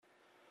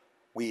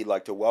We'd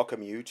like to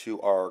welcome you to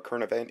our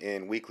current event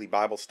and weekly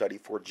Bible study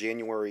for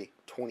January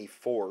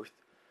 24th,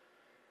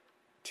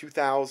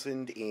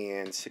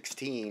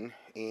 2016.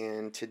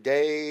 And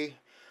today,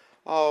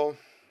 oh,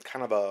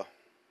 kind of a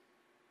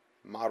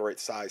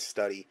moderate sized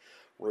study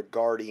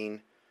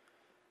regarding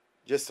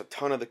just a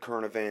ton of the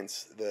current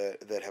events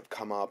that have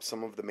come up.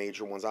 Some of the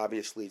major ones,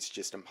 obviously, it's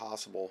just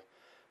impossible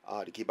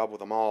to keep up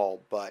with them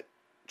all, but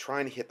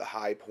trying to hit the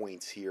high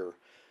points here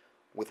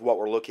with what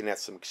we're looking at,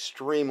 some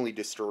extremely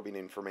disturbing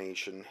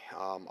information,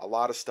 a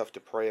lot of stuff to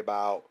pray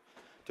about,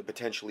 to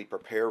potentially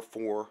prepare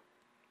for.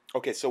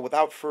 Okay, so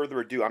without further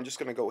ado, I'm just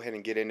going to go ahead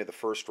and get into the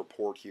first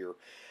report here.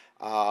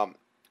 Um,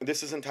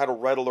 this is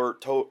entitled Red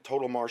Alert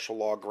Total Martial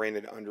Law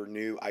Granted Under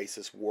New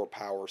ISIS War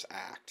Powers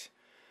Act.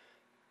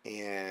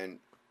 And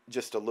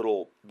just a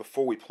little,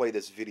 before we play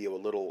this video, a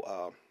little,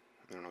 I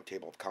don't know,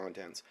 table of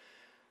contents.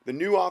 The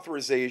new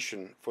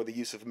authorization for the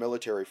use of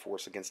military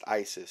force against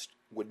ISIS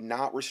would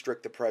not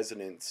restrict the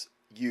president's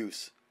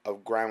use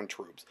of ground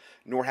troops,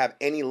 nor have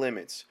any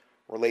limits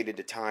related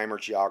to time or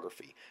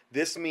geography.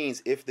 This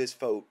means if this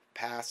vote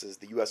passes,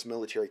 the U.S.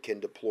 military can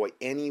deploy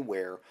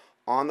anywhere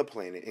on the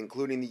planet,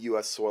 including the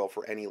U.S. soil,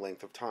 for any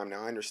length of time.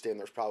 Now, I understand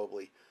there's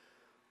probably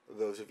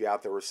those of you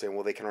out there who are saying,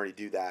 well, they can already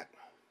do that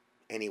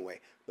anyway.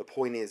 The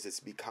point is,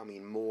 it's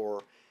becoming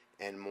more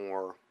and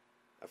more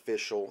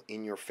official,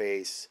 in your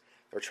face.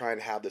 They're trying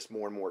to have this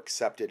more and more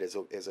accepted as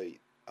a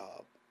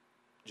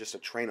just a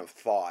train of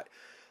thought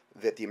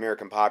that the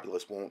American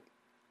populace won't,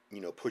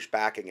 push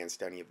back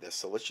against any of this.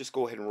 So let's just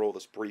go ahead and roll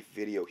this brief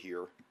video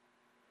here.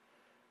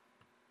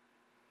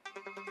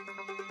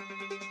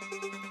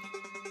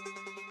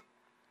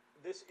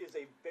 This is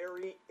a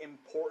very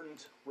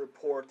important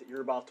report that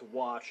you're about to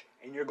watch,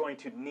 and you're going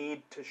to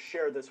need to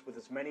share this with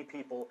as many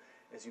people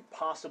as you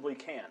possibly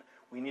can.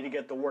 We need to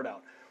get the word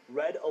out.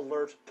 Red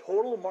Alert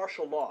Total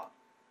Martial Law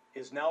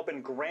is now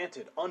been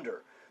granted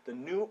under the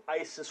new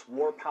ISIS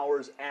War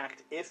Powers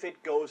Act if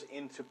it goes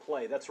into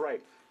play. That's right.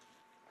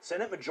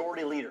 Senate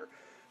Majority Leader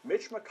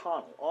Mitch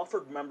McConnell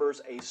offered members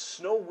a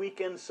snow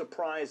weekend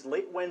surprise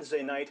late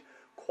Wednesday night,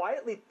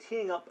 quietly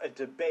teeing up a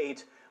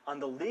debate on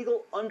the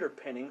legal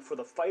underpinning for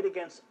the fight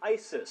against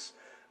ISIS,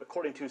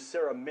 according to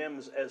Sarah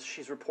Mims as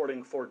she's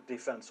reporting for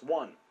Defense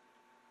One.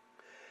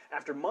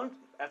 After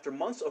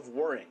months of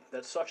worrying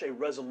that such a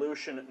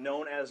resolution,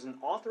 known as an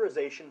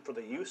authorization for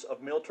the use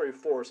of military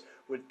force,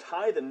 would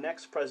tie the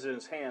next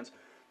president's hands,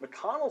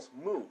 McConnell's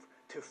move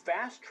to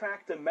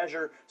fast-track the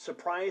measure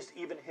surprised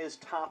even his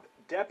top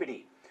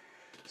deputy.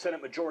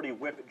 Senate Majority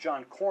Whip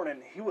John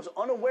Cornyn, he was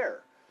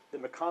unaware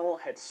that McConnell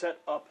had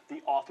set up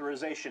the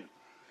authorization.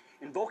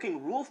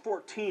 Invoking Rule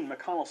 14,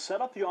 McConnell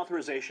set up the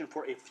authorization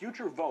for a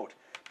future vote,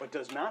 but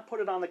does not put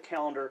it on the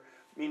calendar,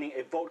 meaning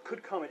a vote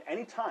could come at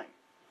any time.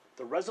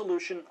 The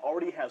resolution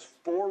already has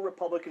 4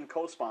 Republican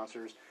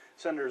co-sponsors,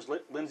 Senators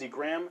Lindsey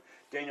Graham,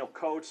 Daniel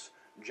Coates,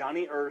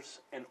 Johnny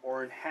Ertz, and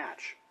Orrin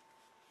Hatch.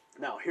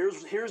 Now,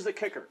 here's the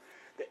kicker.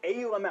 The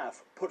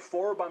AUMF, put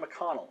forward by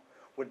McConnell,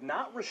 would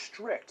not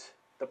restrict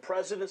the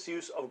president's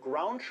use of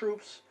ground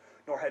troops,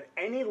 nor had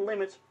any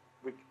limits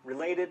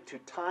related to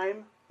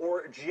time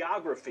or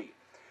geography.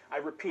 I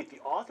repeat,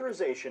 the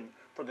authorization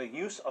for the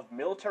use of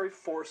military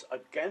force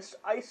against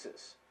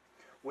ISIS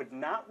would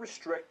not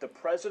restrict the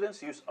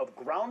president's use of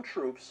ground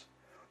troops,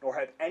 nor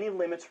have any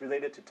limits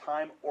related to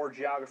time or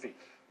geography.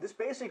 This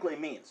basically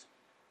means,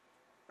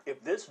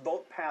 if this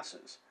vote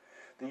passes,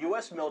 the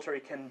U.S. military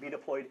can be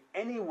deployed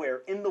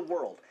anywhere in the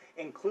world,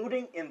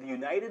 including in the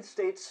United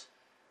States,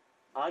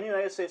 on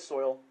United States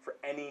soil, for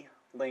any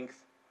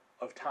length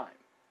of time.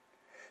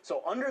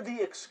 So under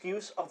the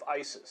excuse of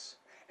ISIS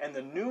and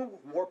the new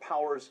War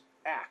Powers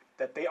Act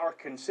that they are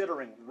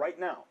considering right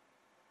now,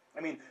 I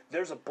mean,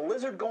 there's a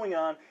blizzard going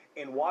on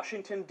in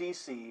Washington,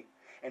 D.C.,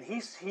 and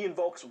he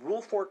invokes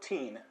Rule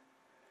 14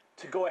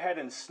 to go ahead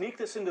and sneak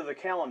this into the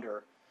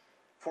calendar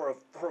for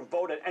a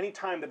vote at any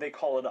time that they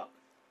call it up.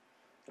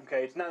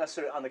 Okay, it's not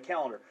necessarily on the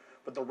calendar,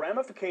 but the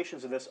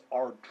ramifications of this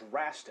are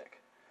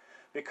drastic,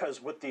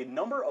 because with the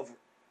number of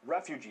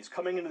refugees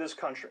coming into this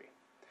country,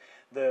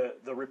 the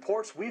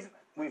reports we've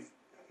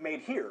made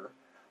here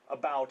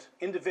about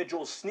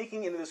individuals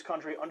sneaking into this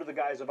country under the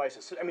guise of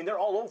ISIS. I mean, they're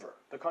all over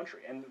the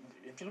country. And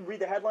if you read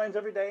the headlines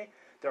every day,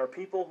 there are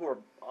people who are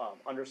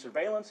under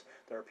surveillance.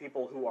 There are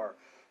people who are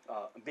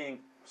being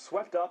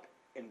swept up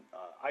in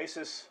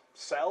ISIS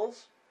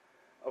cells.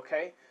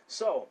 Okay?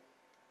 So,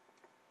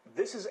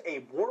 this is a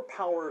War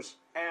Powers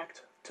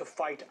Act to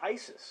fight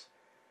ISIS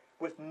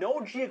with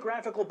no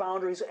geographical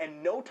boundaries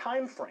and no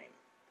time frame.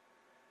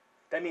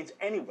 That means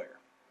anywhere.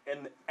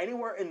 And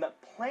anywhere in the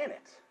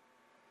planet.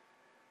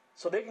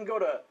 So they can go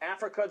to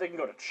Africa, they can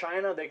go to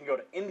China, they can go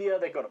to India,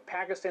 they can go to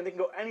Pakistan, they can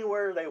go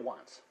anywhere they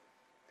want.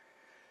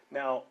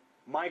 Now,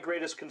 my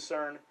greatest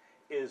concern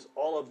is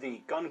all of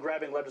the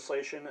gun-grabbing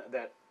legislation,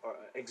 that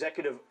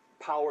executive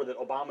power that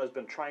Obama has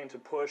been trying to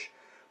push.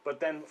 But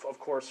then, of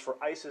course, for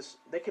ISIS,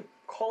 they could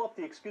call up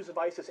the excuse of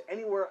ISIS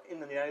anywhere in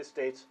the United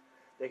States.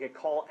 They could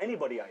call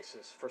anybody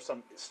ISIS for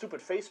some stupid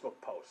Facebook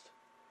post,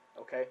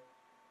 okay?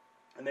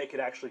 And they could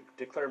actually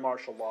declare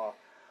martial law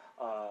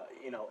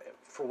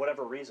for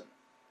whatever reason.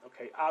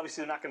 Okay,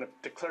 obviously they're not going to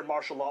declare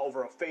martial law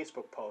over a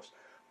Facebook post,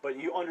 but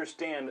you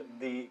understand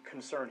the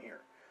concern here.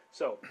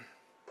 So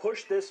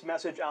push this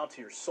message out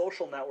to your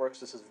social networks.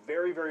 This is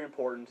very, very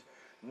important.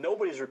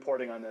 Nobody's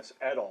reporting on this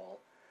at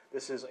all.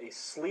 This is a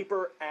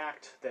sleeper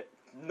act that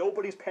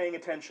nobody's paying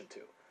attention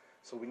to.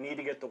 So we need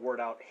to get the word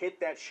out.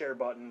 Hit that share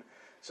button.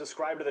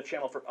 Subscribe to the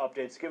channel for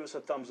updates. Give us a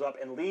thumbs up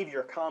and leave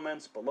your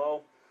comments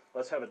below.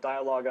 Let's have a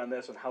dialogue on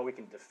this and how we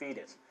can defeat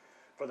it.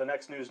 For the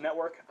Next News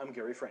Network, I'm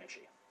Gary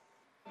Franchi.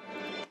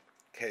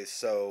 Okay,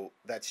 so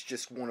that's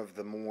just one of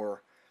the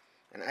more,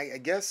 and I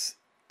guess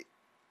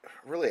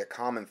really a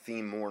common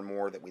theme more and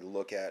more that we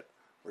look at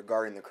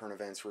regarding the current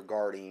events,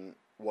 regarding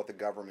what the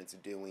government's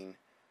doing.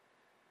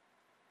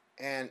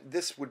 And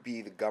this would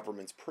be the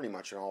government's pretty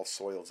much in all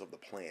soils of the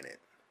planet,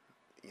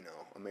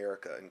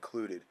 America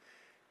included.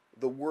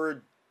 The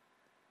word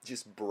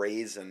just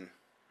brazen,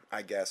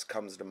 I guess,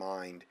 comes to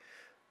mind.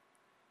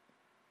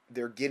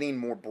 They're getting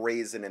more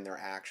brazen in their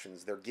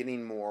actions. They're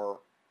getting more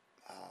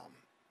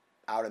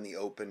out in the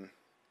open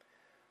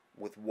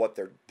with what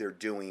they're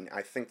doing.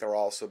 I think they're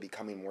also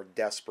becoming more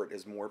desperate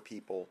as more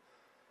people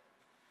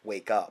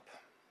wake up.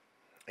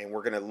 And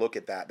we're going to look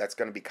at that. That's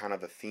going to be kind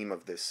of the theme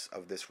of this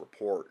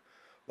report,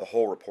 the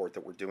whole report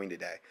that we're doing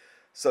today.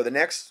 So the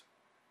next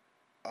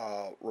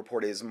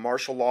report is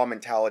martial law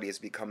mentality has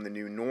become the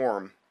new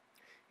norm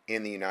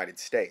in the United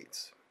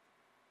States.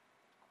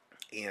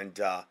 And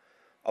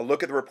a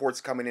look at the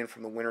reports coming in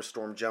from the Winter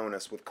Storm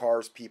Jonas, with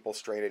cars, people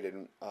stranded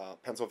in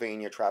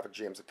Pennsylvania, traffic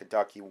jams in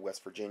Kentucky,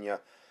 West Virginia,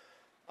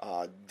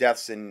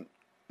 deaths in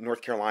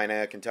North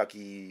Carolina,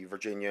 Kentucky,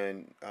 Virginia,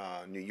 and,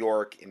 New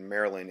York, and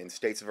Maryland, and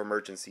states of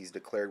emergencies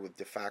declared with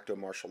de facto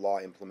martial law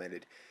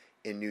implemented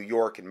in New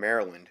York and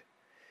Maryland.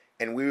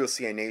 And we will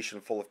see a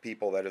nation full of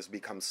people that has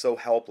become so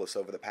helpless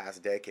over the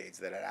past decades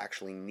that it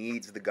actually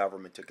needs the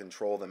government to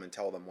control them and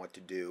tell them what to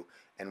do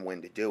and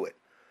when to do it.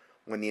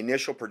 When the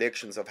initial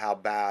predictions of how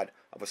bad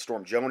of a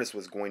Storm Jonas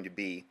was going to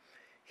be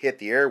hit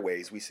the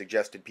airways, we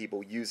suggested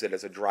people use it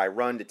as a dry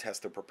run to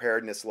test their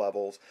preparedness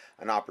levels,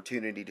 an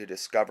opportunity to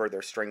discover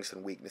their strengths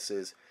and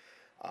weaknesses,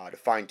 to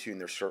fine-tune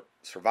their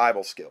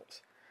survival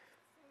skills.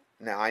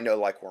 Now, I know,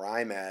 like where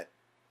I'm at,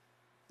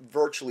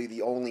 virtually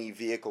the only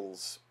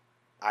vehicles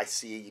I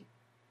see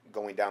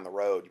going down the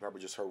road, you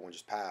probably just heard one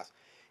just pass,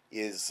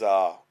 is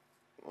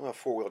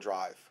four-wheel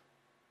drive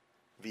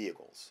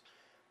vehicles.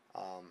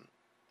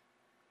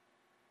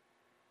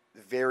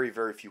 Very,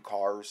 very few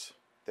cars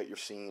that you're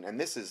seeing,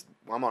 and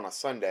I'm on a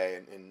Sunday,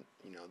 and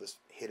this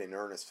hit in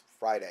earnest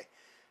Friday.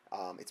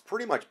 It's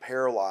pretty much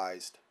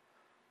paralyzed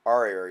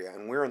our area,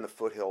 and we're in the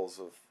foothills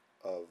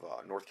of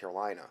North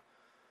Carolina,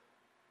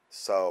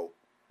 so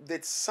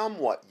it's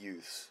somewhat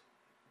used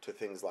to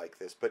things like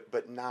this,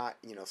 but not,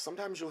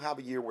 sometimes you'll have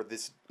a year where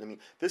this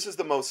is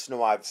the most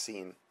snow I've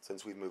seen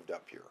since we moved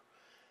up here.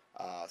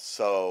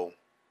 So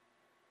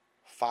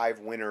 5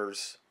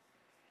 winters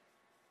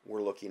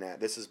we're looking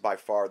at. This is by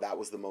far, that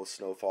was the most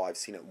snowfall I've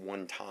seen at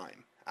one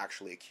time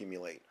actually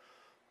accumulate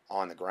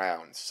on the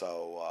ground.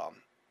 So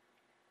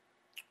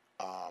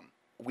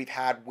we've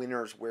had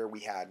winters where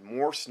we had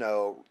more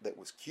snow that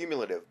was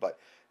cumulative, but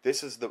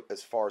this is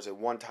as far as a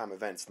one-time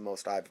events, the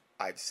most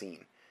I've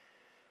seen.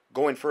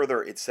 Going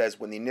further, it says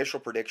when the initial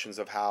predictions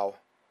of how,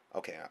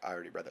 okay, I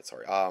already read that,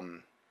 sorry.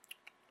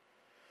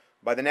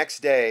 By the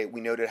next day,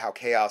 we noted how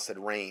chaos had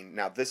reigned.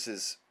 Now, this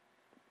is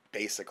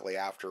basically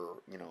after,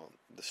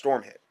 the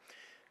storm hit.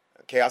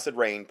 Chaos had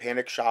reigned.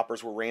 Panicked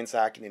shoppers were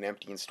ransacking and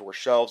emptying store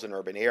shelves in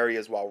urban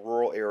areas, while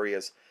rural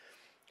areas,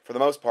 for the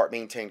most part,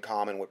 maintained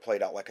calm in what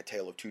played out like a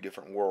tale of two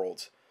different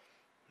worlds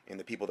and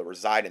the people that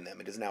reside in them.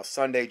 It is now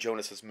Sunday.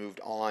 Jonas has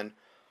moved on,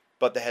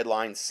 but the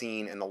headlines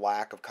seen and the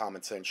lack of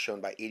common sense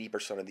shown by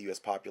 80% of the U.S.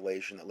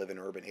 population that live in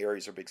urban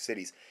areas or big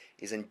cities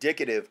is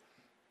indicative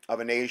of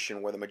a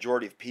nation where the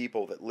majority of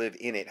people that live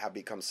in it have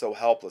become so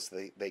helpless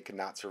they could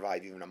not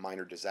survive even a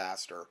minor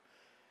disaster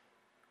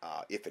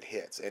if it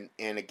hits.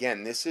 And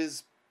again, this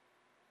is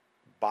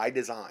by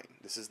design.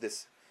 This is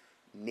this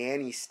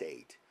nanny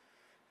state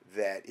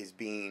that is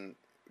being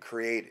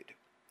created.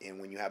 And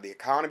when you have the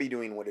economy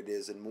doing what it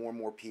is and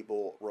more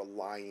people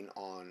relying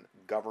on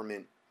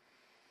government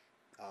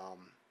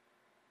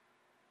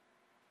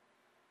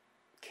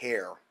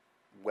care,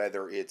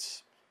 whether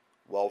it's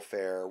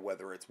welfare,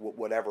 whether it's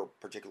whatever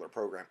particular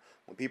program,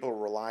 when people are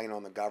relying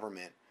on the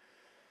government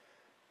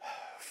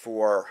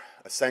for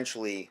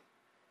essentially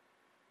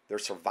their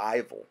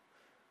survival,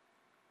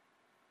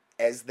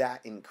 as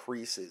that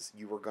increases,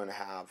 you are going to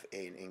have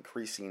an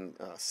increasing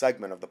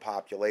segment of the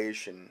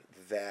population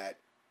that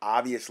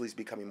obviously is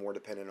becoming more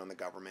dependent on the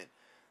government,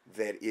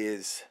 that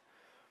is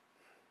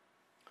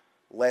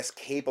less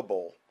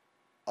capable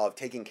of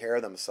taking care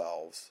of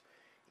themselves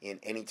in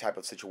any type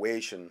of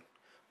situation,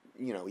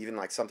 even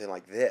like something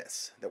like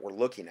this that we're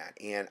looking at.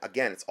 And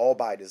again, it's all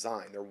by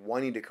design. They're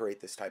wanting to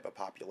create this type of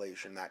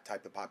population. That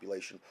type of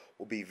population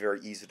will be very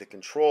easy to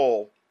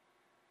control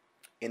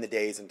in the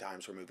days and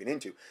times we're moving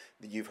into.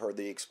 You've heard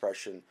the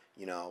expression,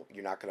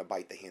 you're not going to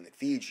bite the hand that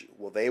feeds you.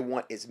 Well, they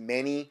want as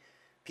many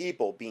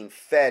people being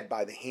fed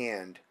by the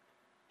hand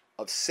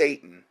of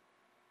Satan,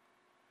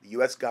 the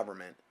U.S.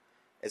 government,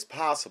 as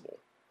possible.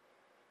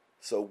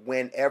 So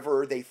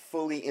whenever they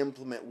fully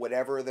implement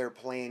whatever they're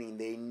planning,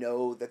 they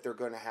know that they're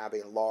going to have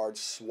a large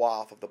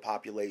swath of the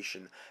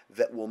population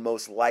that will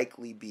most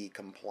likely be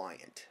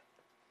compliant.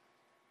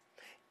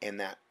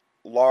 And that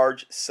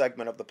large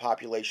segment of the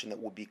population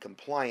that will be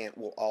compliant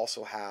will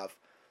also have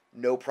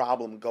no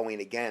problem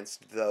going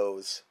against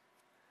those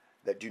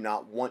that do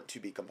not want to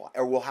be compliant,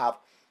 or will have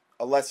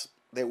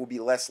they will be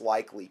less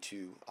likely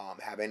to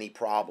have any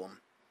problem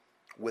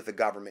with the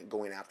government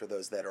going after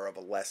those that are of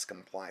a less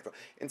compliant.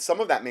 And some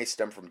of that may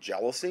stem from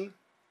jealousy,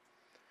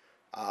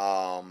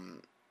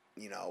 of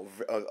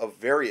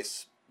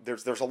various,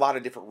 there's a lot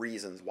of different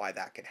reasons why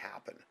that could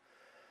happen.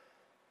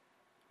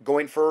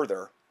 Going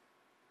further,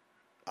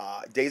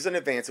 days in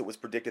advance it was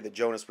predicted that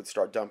Jonas would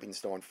start dumping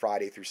snow on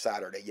Friday through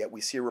Saturday, yet we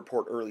see a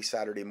report early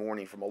Saturday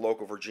morning from a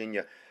local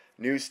Virginia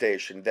news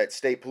station that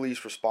state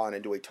police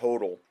responded to a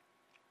total,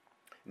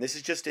 and this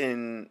is just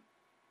in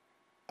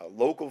a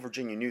local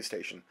Virginia news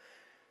station,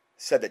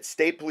 said that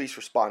state police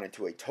responded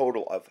to a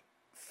total of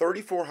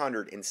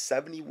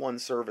 3,471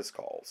 service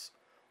calls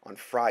on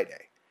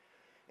Friday.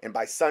 And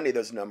by Sunday,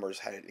 those numbers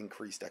had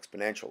increased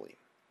exponentially.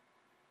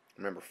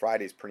 Remember,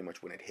 Friday is pretty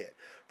much when it hit.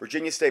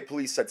 Virginia State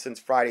Police said since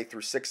Friday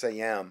through 6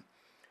 a.m.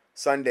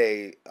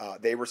 Sunday,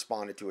 they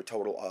responded to a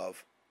total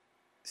of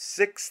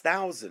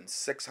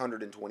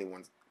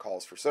 6,621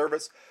 calls for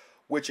service,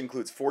 which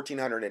includes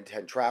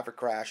 1,410 traffic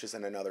crashes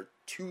and another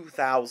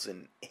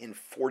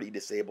 2,040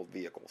 disabled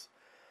vehicles.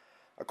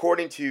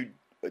 According to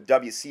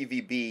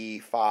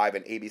WCVB-5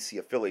 and ABC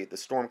affiliate, the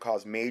storm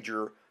caused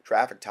major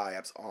traffic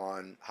tie-ups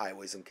on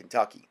highways in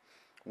Kentucky,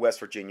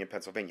 West Virginia, and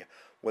Pennsylvania,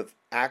 with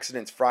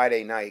accidents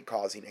Friday night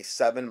causing a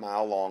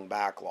 7-mile-long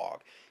backlog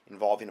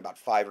involving about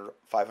 500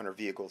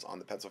 vehicles on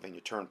the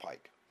Pennsylvania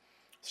Turnpike,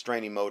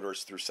 straining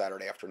motorists through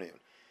Saturday afternoon.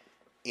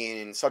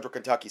 In central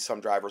Kentucky, some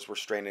drivers were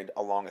stranded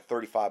along a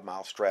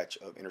 35-mile stretch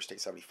of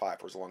Interstate 75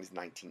 for as long as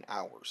 19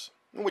 hours,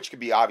 which could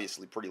be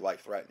obviously pretty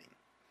life-threatening.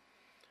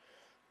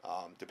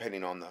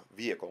 Depending on the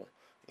vehicle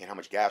and how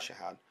much gas you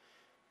had.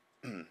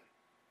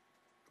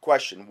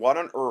 Question, what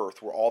on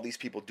earth were all these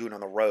people doing on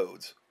the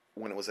roads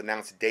when it was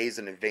announced days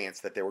in advance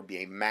that there would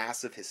be a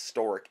massive,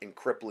 historic, and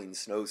crippling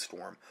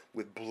snowstorm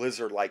with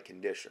blizzard-like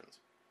conditions?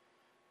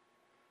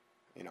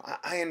 You know,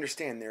 I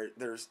understand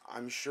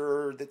I'm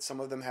sure that some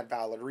of them had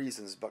valid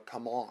reasons, but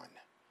come on.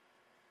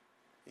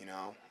 You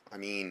know, I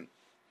mean,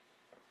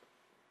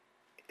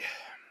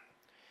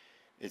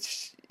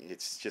 it's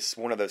just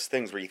one of those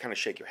things where you kind of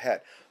shake your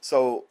head.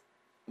 So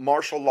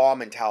martial law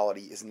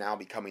mentality is now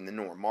becoming the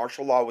norm.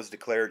 Martial law was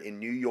declared in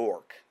New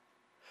York,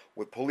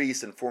 with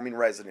police informing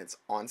residents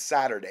on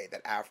Saturday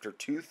that after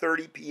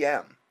 2:30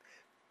 p.m.,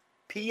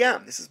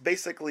 this is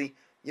basically,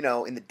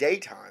 in the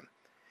daytime,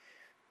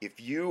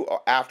 if you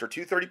are after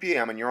 2:30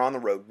 p.m. and you're on the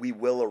road, we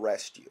will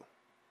arrest you.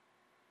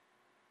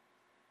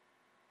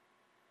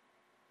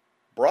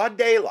 Broad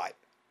daylight,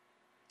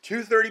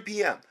 2:30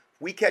 p.m.,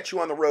 we catch you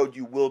on the road,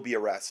 you will be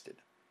arrested.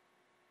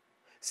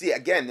 See,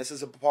 again, this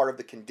is a part of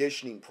the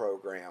conditioning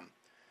program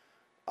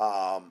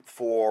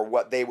for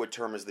what they would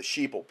term as the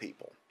sheeple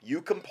people.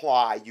 You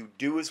comply, you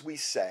do as we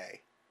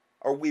say,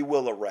 or we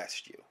will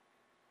arrest you.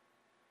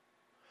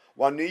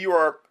 While the New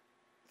York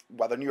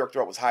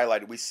threat was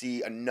highlighted, we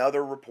see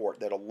another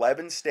report that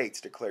 11 states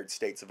declared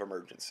states of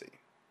emergency.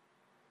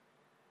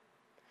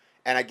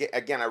 And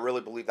again, I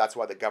really believe that's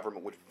why the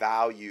government would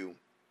value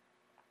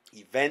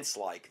events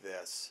like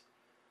this,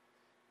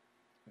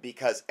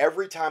 because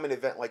every time an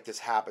event like this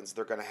happens,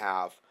 they're going to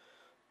have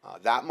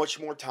that much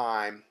more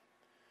time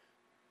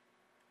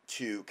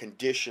to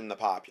condition the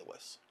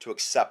populace to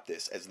accept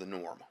this as the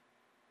norm.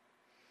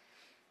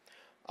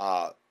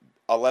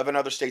 11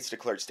 other states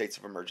declared states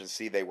of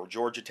emergency. They were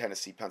Georgia,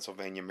 Tennessee,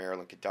 Pennsylvania,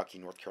 Maryland, Kentucky,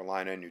 North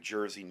Carolina, New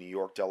Jersey, New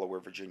York, Delaware,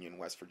 Virginia, and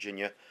West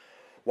Virginia.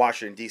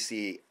 Washington,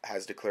 D.C.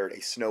 has declared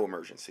a snow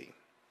emergency.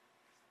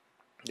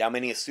 Now,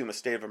 many assume a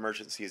state of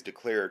emergency is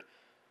declared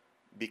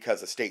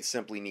because a state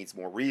simply needs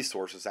more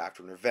resources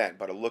after an event,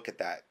 but a look at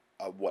that,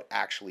 what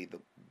actually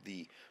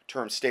the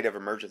term state of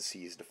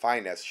emergency is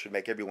defined as, should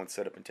make everyone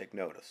sit up and take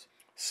notice.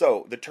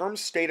 So, the term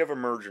state of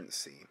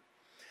emergency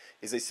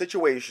is a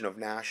situation of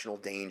national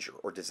danger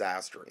or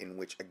disaster in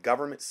which a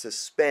government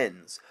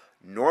suspends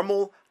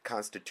normal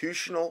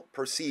constitutional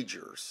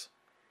procedures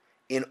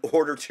in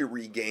order to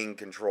regain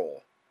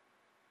control.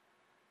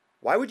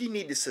 Why would you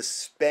need to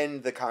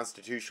suspend the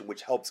Constitution,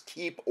 which helps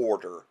keep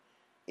order,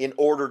 in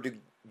order to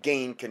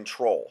gain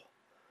control?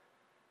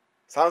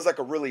 Sounds like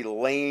a really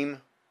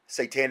lame,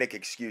 satanic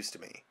excuse to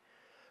me.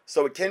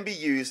 So it can be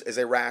used as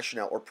a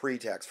rationale or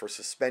pretext for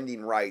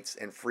suspending rights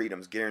and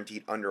freedoms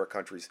guaranteed under a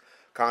country's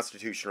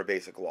constitution or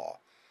basic law.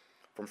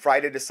 From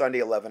Friday to Sunday,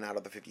 11 out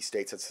of the 50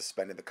 states had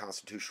suspended the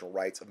constitutional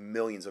rights of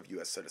millions of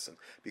U.S. citizens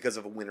because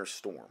of a winter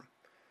storm.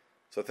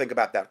 So think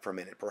about that for a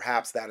minute.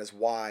 Perhaps that is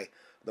why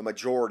the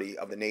majority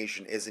of the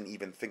nation isn't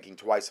even thinking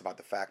twice about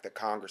the fact that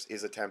Congress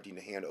is attempting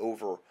to hand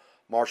over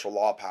martial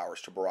law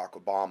powers to Barack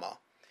Obama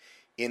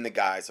in the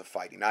guise of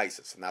fighting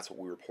ISIS. And that's what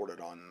we reported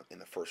on in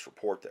the first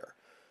report there.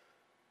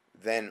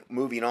 Then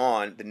moving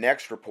on, the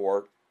next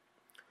report,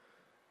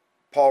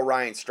 Paul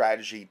Ryan's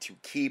strategy to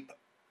keep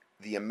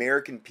the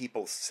American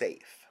people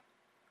safe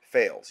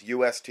fails.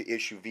 U.S. to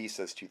issue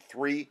visas to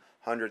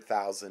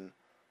 300,000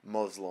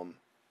 Muslim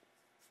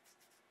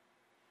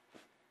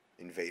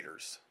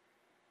invaders.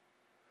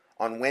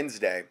 On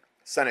Wednesday,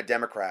 Senate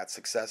Democrats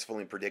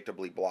successfully and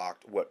predictably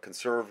blocked what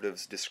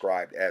conservatives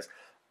described as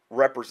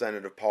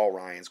Representative Paul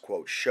Ryan's,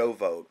 quote, show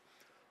vote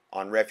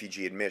on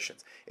refugee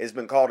admissions. It has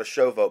been called a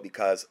show vote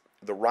because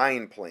the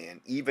Ryan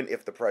plan, even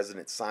if the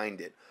president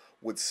signed it,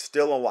 would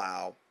still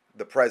allow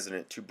the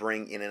president to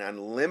bring in an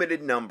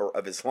unlimited number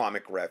of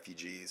Islamic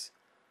refugees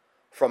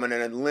from an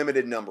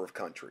unlimited number of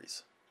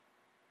countries.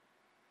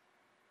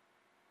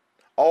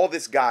 All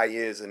this guy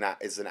is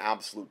an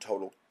absolute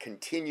total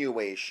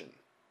continuation,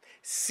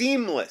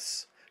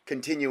 seamless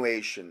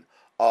continuation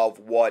of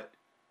what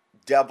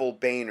Devil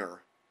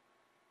Boehner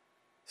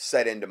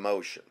set into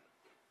motion.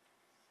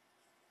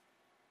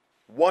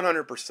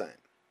 100%.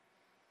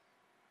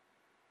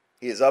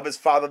 He is of his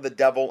father the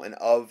devil, and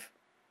of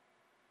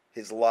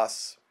his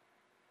lusts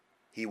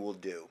he will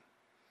do.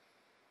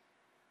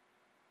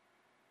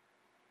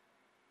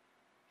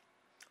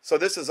 So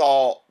this is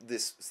all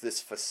this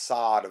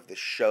facade of the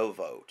show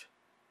vote.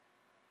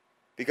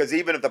 Because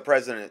even if the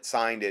president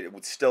signed it, it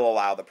would still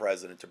allow the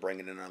president to bring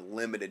in an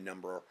unlimited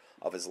number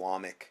of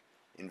Islamic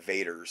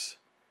invaders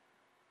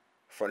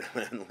from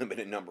an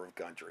unlimited number of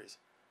countries.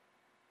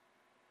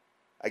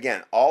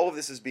 Again, all of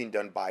this is being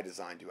done by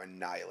design to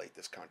annihilate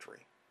this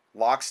country.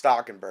 Lock,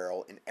 stock, and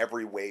barrel in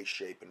every way,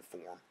 shape, and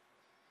form.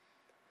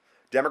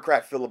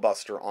 Democrat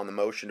filibuster on the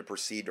motion to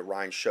proceed to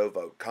Ryan's show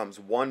vote comes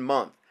 1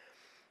 month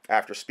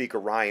after Speaker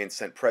Ryan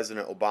sent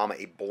President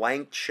Obama a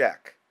blank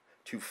check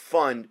to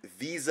fund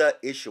visa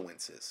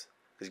issuances,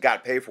 because he's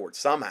got to pay for it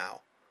somehow,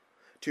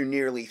 to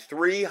nearly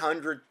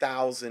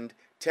 300,000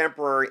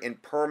 temporary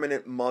and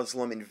permanent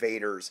Muslim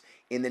invaders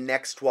in the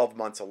next 12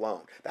 months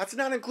alone. That's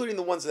not including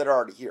the ones that are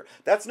already here.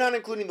 That's not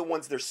including the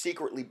ones they're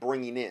secretly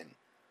bringing in,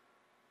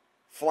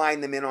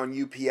 flying them in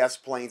on UPS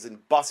planes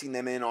and bussing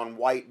them in on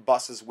white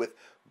buses with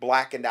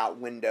blackened out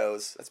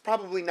windows. That's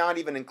probably not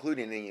even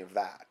including any of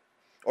that.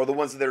 Or the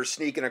ones that are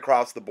sneaking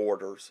across the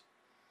borders.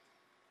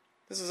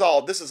 This is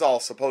all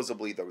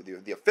supposedly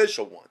the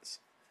official ones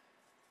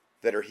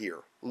that are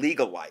here,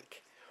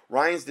 legal-like.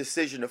 Ryan's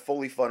decision to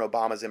fully fund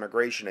Obama's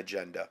immigration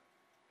agenda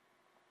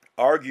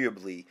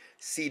arguably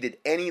ceded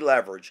any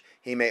leverage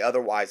he may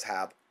otherwise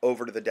have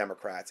over to the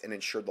Democrats and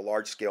ensured the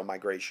large-scale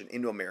migration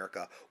into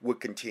America would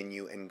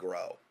continue and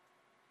grow.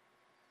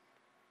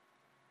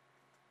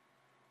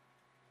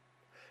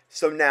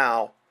 So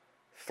now,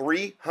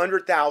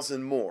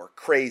 300,000 more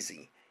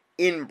crazy,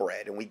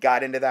 inbred, and we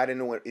got into that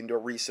into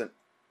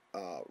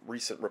a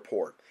recent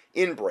report.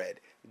 Inbred,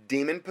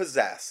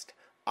 demon-possessed,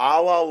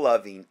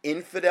 Allah-loving,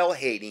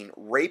 infidel-hating,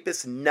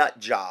 rapist nut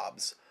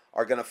jobs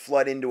are going to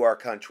flood into our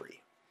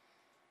country.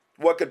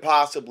 What could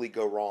possibly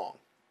go wrong?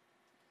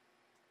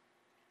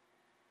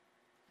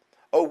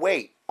 Oh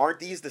wait, aren't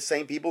these the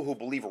same people who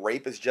believe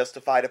rape is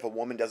justified if a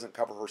woman doesn't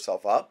cover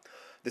herself up?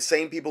 The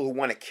same people who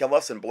want to kill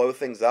us and blow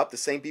things up? The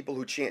same people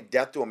who chant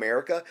death to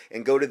America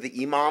and go to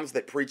the imams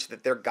that preach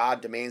that their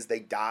God demands they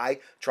die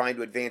trying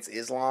to advance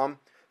Islam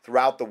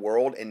throughout the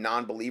world and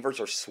non-believers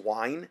are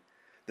swine?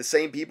 The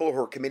same people who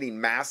are committing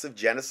massive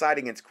genocide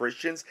against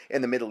Christians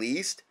in the Middle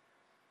East?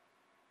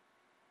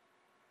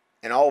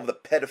 And all of the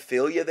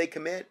pedophilia they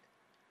commit?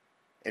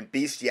 And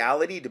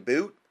bestiality to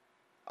boot?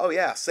 Oh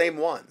yeah, same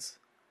ones.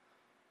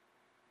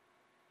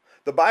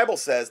 The Bible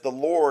says, the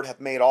Lord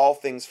hath made all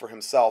things for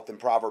himself in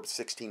Proverbs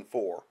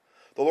 16:4.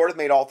 The Lord hath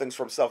made all things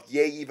for himself,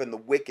 yea, even the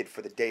wicked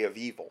for the day of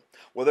evil.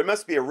 Well, there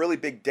must be a really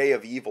big day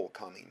of evil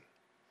coming.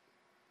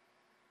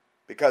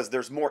 Because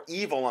there's more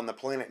evil on the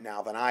planet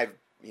now than I've,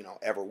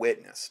 ever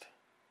witnessed.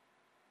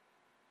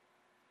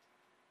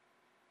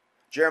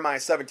 Jeremiah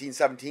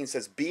 17:17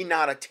 says, be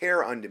not a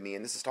terror unto me,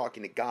 and this is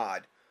talking to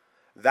God.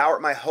 Thou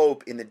art my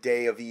hope in the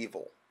day of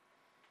evil.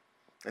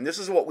 And this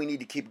is what we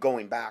need to keep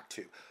going back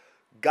to.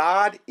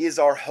 God is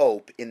our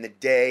hope in the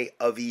day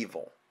of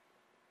evil.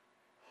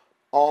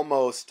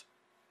 Almost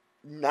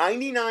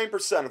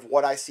 99% of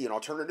what I see in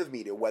alternative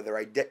media,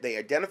 whether they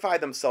identify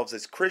themselves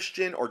as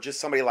Christian or just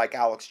somebody like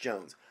Alex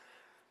Jones,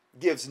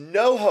 gives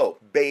no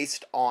hope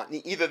based on,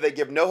 either they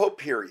give no hope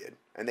period,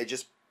 and they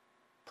just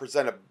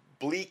present a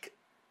bleak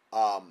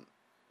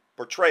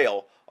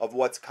portrayal of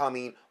what's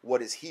coming,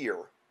 what is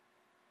here.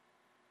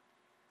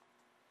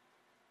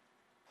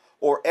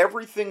 Or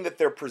everything that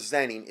they're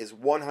presenting is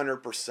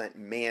 100%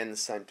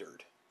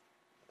 man-centered.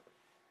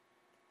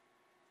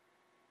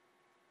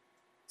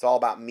 It's all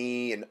about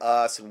me and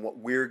us and what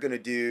we're going to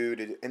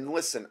do. And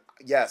listen,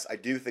 yes, I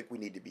do think we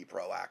need to be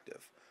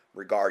proactive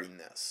regarding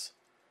this.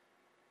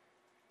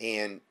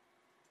 And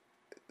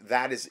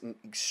that is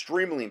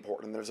extremely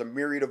important. There's a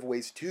myriad of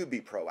ways to be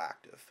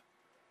proactive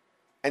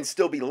and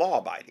still be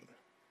law-abiding.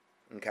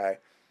 Okay?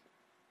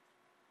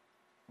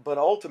 But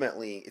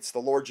ultimately, it's the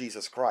Lord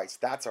Jesus Christ.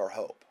 That's our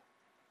hope.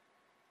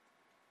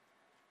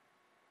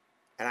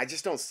 And I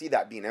just don't see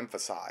that being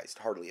emphasized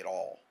hardly at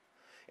all.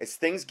 As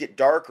things get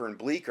darker and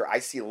bleaker, I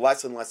see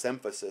less and less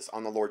emphasis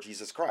on the Lord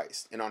Jesus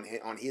Christ and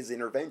on his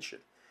intervention.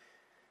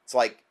 It's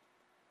like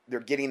they're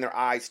getting their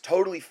eyes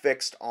totally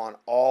fixed on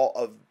all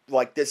of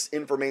like this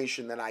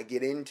information that I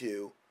get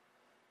into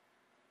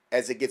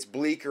as it gets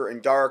bleaker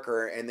and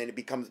darker, and then it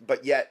becomes,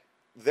 but yet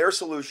their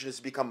solution has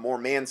become more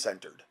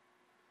man-centered.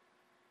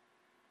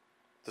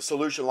 The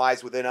solution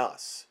lies within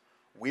us.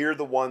 We're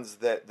the ones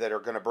that are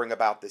going to bring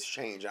about this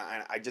change.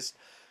 And I just,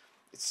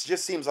 it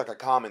just seems like a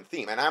common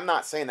theme. And I'm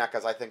not saying that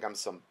because I think I'm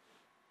somebody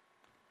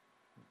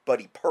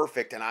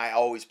perfect and I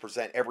always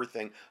present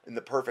everything in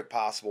the perfect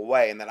possible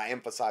way and that I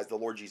emphasize the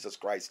Lord Jesus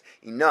Christ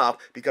enough,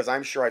 because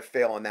I'm sure I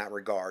fail in that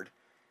regard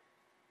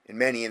in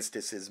many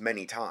instances,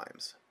 many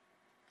times.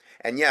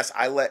 And yes,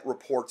 I let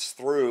reports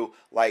through,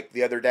 like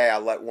the other day I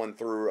let one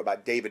through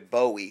about David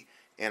Bowie,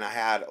 and I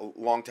had a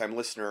longtime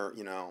listener,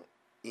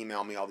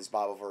 email me all these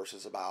Bible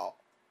verses about,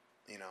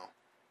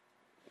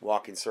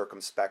 walking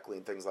circumspectly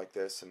and things like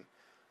this, and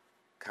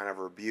kind of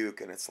rebuke,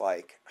 and it's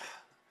like,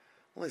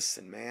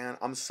 listen, man,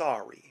 I'm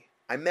sorry.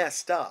 I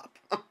messed up.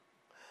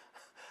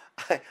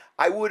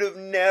 I would have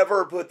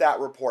never put that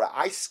report out.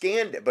 I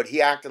scanned it, but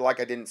he acted like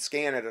I didn't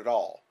scan it at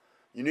all.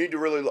 You need to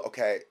really look.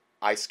 Okay,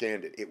 I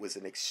scanned it. It was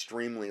an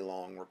extremely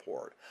long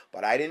report,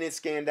 but I didn't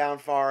scan down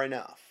far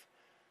enough.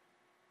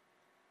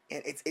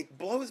 And it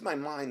blows my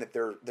mind that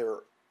they're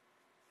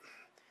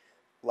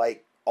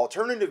like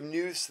alternative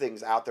news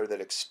things out there that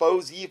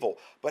expose evil,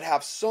 but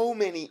have so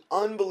many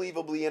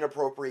unbelievably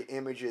inappropriate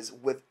images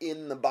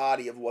within the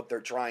body of what they're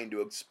trying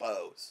to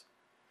expose.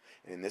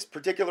 And in this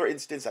particular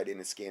instance, I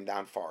didn't scan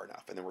down far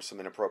enough, and there were some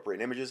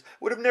inappropriate images.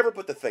 Would have never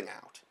put the thing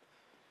out.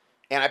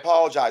 And I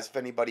apologize if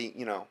anybody,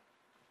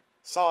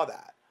 saw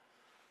that.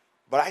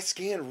 But I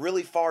scanned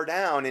really far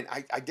down, and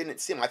I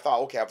didn't see them. I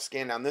thought, okay, I've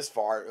scanned down this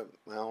far.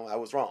 Well, I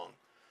was wrong.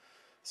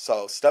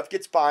 So stuff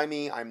gets by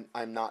me.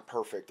 I'm not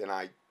perfect, and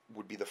I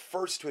would be the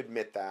first to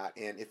admit that.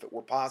 And if it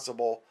were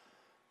possible,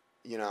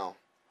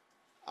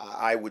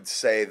 I would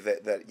say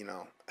that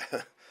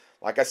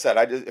like I said,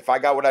 if I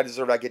got what I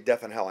deserved, I get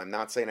death and hell. I'm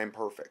not saying I'm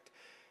perfect.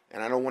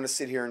 And I don't want to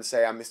sit here and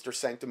say I'm Mr.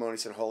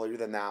 Sanctimonious and holier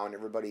than thou, and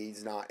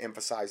everybody's not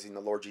emphasizing the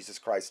Lord Jesus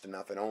Christ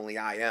enough, and only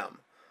I am.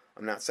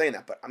 I'm not saying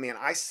that, but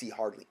I see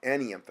hardly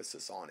any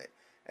emphasis on it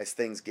as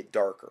things get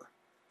darker.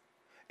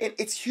 And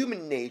it's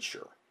human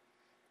nature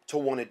to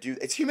want to do.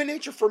 It's human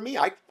nature for me.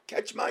 I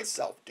catch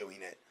myself doing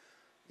it,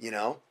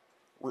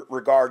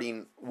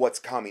 regarding what's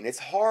coming. It's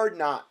hard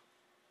not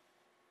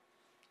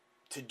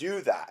to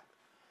do that.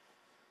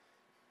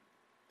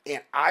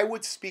 And I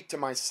would speak to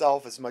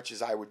myself as much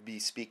as I would be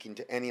speaking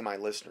to any of my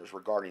listeners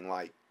regarding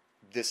like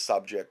this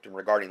subject and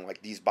regarding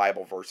like these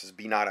Bible verses.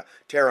 Be not a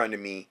terror unto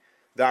me,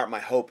 thou art my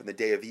hope in the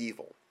day of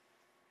evil.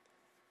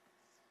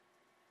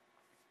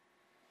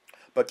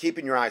 But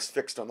keeping your eyes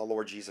fixed on the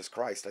Lord Jesus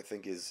Christ, I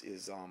think is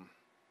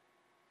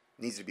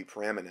needs to be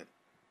preeminent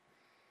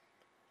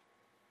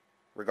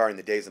regarding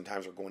the days and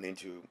times we're going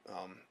into,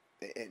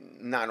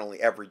 not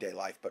only everyday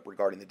life, but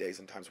regarding the days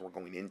and times we're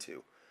going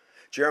into.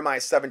 Jeremiah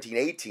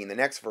 17:18, the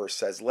next verse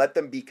says, "Let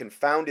them be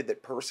confounded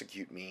that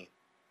persecute me,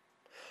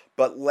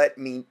 but let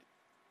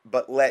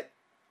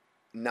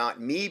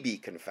not me be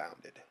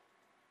confounded.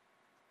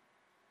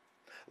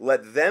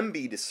 Let them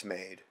be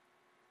dismayed,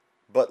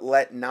 but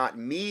let not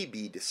me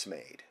be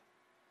dismayed."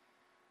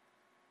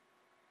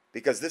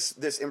 Because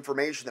this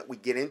information that we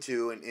get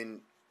into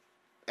in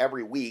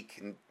every week,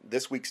 and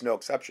this week's no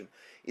exception,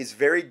 is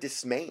very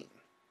dismaying.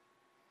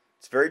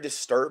 It's very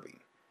disturbing.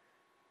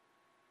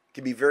 It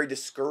can be very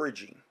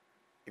discouraging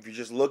if you're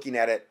just looking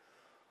at it,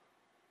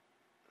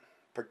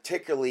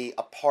 particularly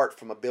apart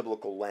from a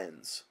biblical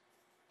lens.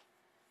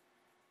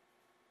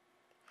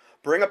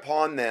 Bring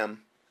upon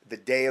them the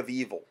day of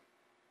evil,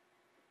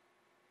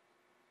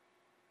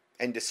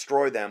 and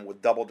destroy them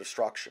with double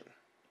destruction.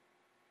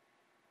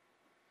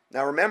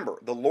 Now remember,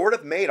 the Lord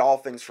hath made all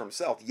things for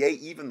himself, yea,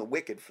 even the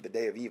wicked for the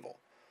day of evil.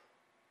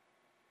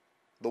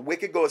 The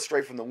wicked go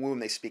astray from the womb,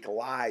 they speak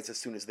lies as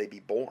soon as they be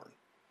born.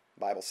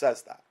 The Bible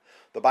says that.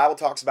 The Bible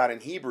talks about in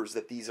Hebrews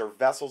that these are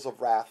vessels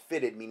of wrath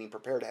fitted, meaning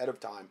prepared ahead of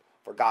time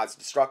for God's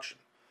destruction.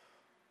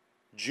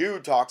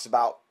 Jude talks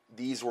about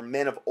these were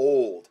men of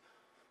old.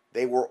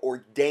 They were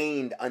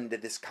ordained unto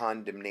this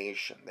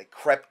condemnation. They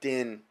crept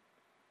in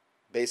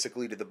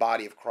basically to the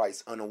body of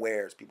Christ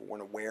unawares. People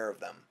weren't aware of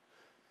them.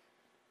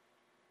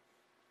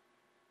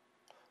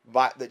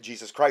 But that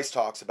Jesus Christ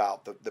talks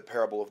about the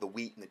parable of the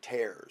wheat and the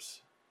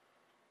tares.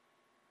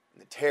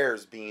 And the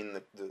tares being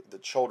the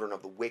children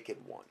of the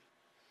wicked one.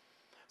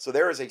 So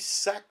there is a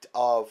sect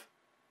of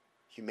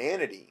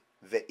humanity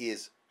that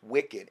is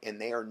wicked, and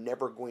they are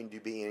never going to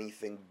be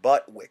anything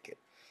but wicked.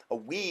 A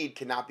weed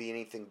cannot be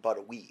anything but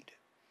a weed.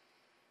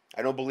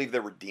 I don't believe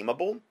they're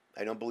redeemable.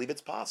 I don't believe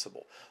it's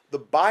possible. The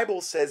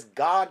Bible says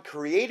God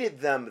created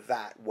them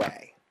that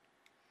way.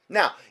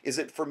 Now, is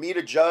it for me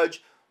to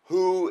judge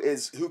who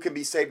can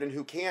be saved and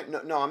who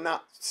can't? No, I'm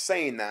not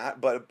saying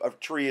that, but a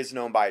tree is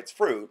known by its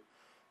fruit.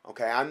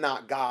 Okay, I'm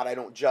not God, I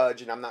don't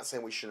judge, and I'm not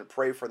saying we shouldn't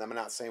pray for them. I'm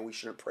not saying we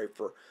shouldn't pray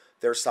for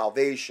their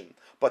salvation.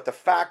 But the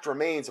fact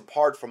remains,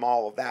 apart from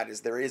all of that,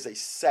 is there is a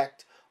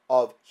sect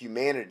of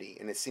humanity,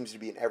 and it seems to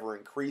be an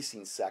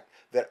ever-increasing sect,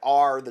 that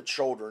are the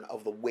children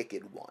of the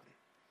wicked one.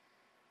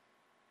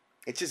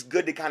 It's just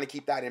good to kind of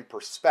keep that in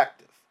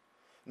perspective.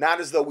 Not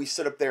as though we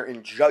sit up there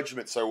in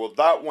judgment, say, well,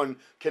 that one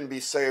can be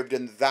saved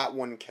and that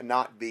one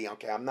cannot be.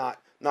 Okay, I'm not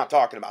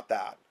talking about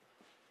that.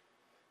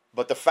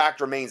 But the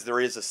fact remains, there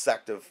is a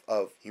sect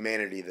of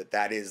humanity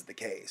that is the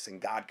case. And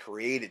God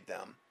created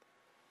them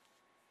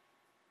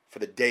for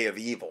the day of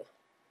evil.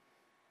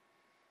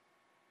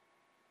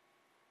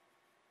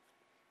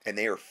 And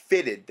they are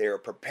fitted, they are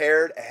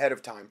prepared ahead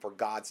of time for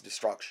God's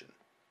destruction.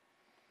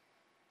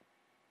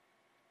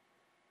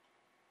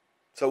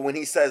 So when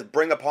he says,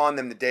 bring upon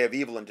them the day of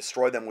evil and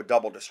destroy them with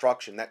double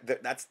destruction,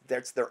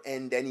 that's their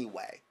end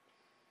anyway.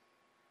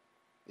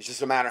 It's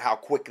just a matter of how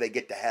quick they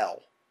get to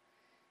hell,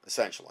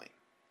 essentially.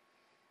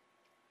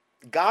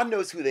 God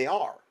knows who they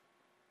are.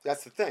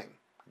 That's the thing.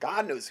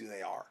 God knows who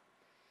they are.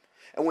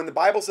 And when the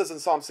Bible says in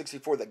Psalm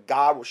 64 that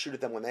God will shoot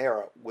at them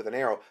with an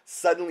arrow,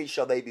 suddenly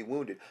shall they be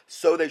wounded,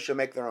 so they shall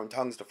make their own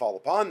tongues to fall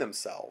upon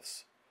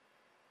themselves.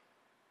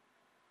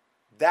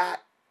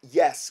 That,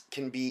 yes,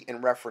 can be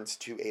in reference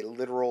to a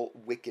literal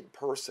wicked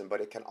person,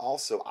 but it can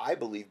also, I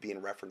believe, be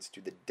in reference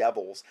to the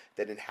devils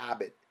that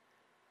inhabit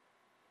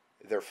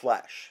their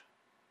flesh.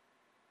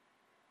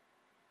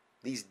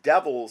 These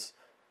devils,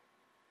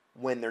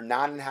 when they're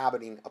not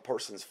inhabiting a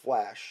person's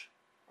flesh,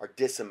 are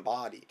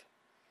disembodied.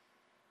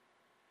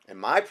 And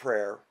my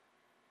prayer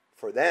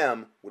for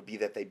them would be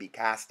that they be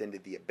cast into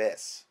the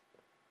abyss,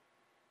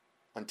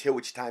 until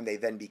which time they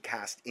then be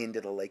cast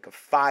into the lake of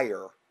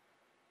fire,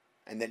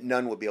 and that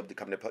none will be able to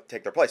come to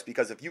take their place.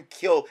 Because if you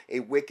kill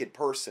a wicked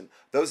person,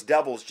 those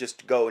devils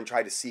just go and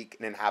try to seek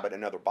and inhabit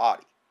another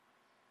body.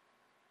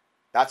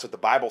 That's what the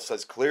Bible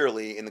says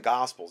clearly in the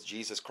Gospels.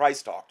 Jesus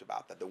Christ talked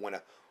about that when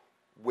a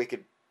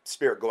wicked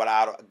spirit goeth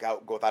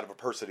out of a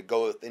person, it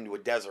goeth into a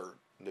desert,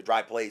 into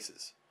dry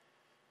places.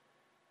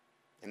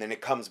 And then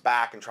it comes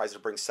back and tries to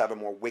bring 7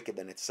 more wicked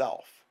than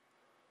itself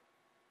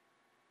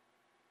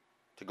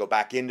to go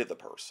back into the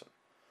person.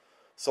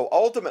 So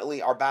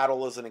ultimately, our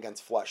battle isn't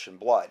against flesh and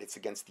blood. It's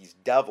against these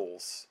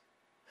devils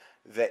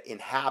that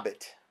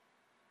inhabit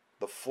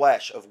the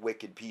flesh of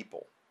wicked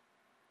people.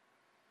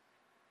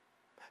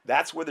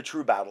 That's where the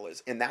true battle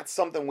is. And that's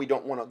something we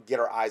don't want to get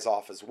our eyes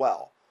off as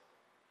well.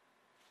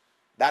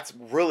 That's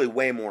really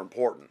way more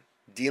important.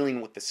 Dealing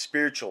with the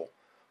spiritual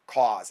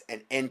cause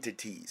and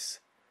entities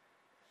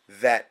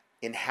that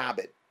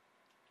inhabit.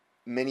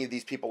 Many of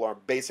these people are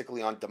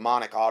basically on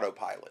demonic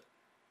autopilot.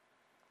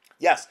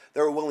 Yes,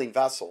 they're a willing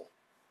vessel,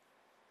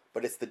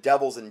 but it's the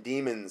devils and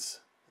demons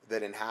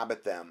that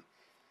inhabit them.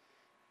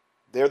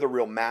 They're the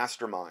real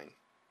mastermind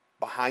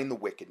behind the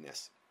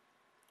wickedness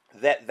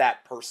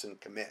that person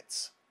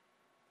commits.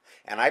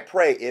 And I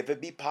pray, if it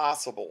be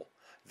possible,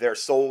 their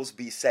souls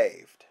be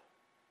saved.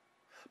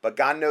 But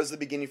God knows the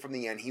beginning from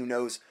the end. He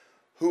knows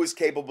who is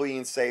capable of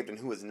being saved and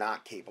who is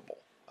not capable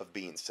of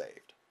being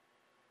saved.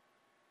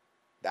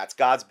 That's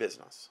God's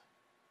business.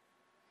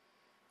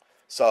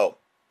 So,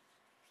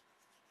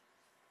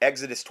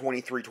 Exodus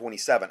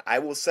 23:27, I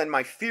will send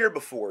my fear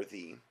before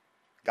thee.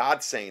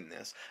 God's saying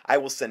this. I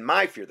will send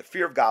my fear, the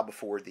fear of God,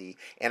 before thee,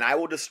 and I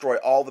will destroy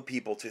all the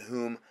people to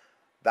whom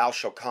thou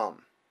shalt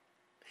come.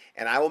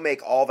 And I will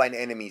make all thine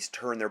enemies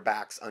turn their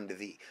backs unto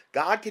thee.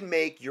 God can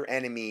make your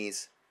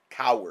enemies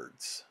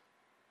cowards.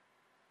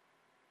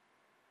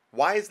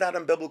 Why is that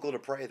unbiblical to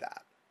pray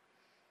that?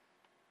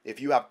 If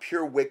you have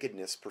pure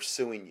wickedness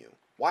pursuing you,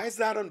 why is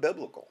that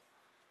unbiblical?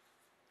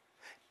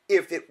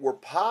 If it were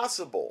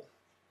possible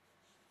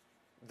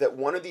that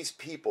one of these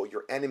people,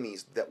 your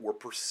enemies that were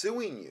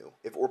pursuing you,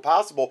 if it were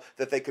possible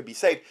that they could be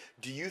saved,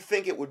 do you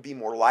think it would be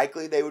more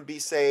likely they would be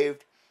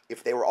saved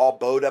if they were all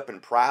bowed up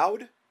and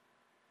proud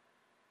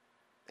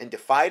and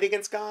defied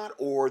against God,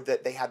 or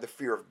that they had the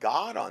fear of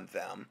God on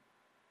them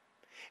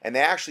and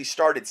they actually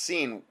started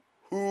seeing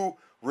who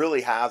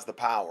really has the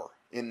power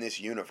in this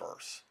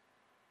universe?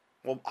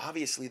 Well,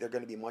 obviously they're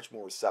going to be much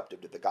more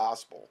receptive to the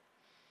gospel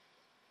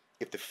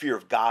if the fear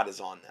of God is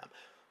on them.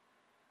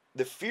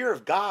 The fear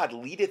of God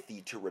leadeth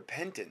thee to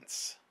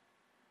repentance.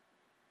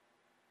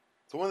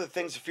 So one of the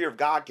things the fear of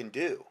God can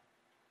do.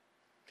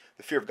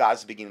 The fear of God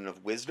is the beginning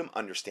of wisdom,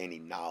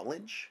 understanding,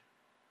 knowledge.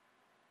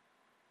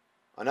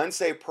 An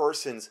unsaved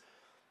person's,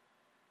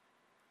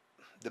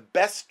 the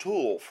best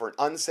tool for an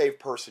unsaved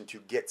person to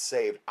get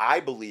saved, I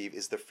believe,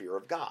 is the fear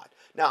of God.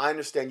 Now, I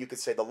understand you could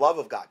say the love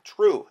of God.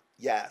 True,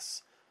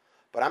 yes.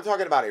 But I'm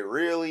talking about a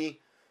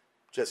really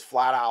just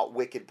flat out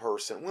wicked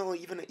person. Well,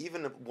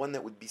 even one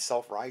that would be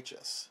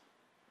self-righteous.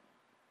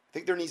 I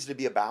think there needs to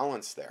be a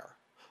balance there.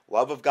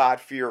 Love of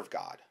God, fear of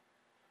God.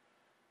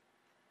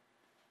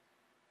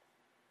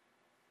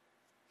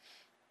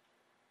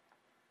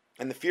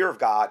 And the fear of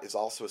God is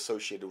also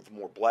associated with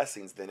more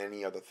blessings than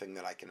any other thing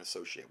that I can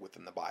associate with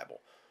in the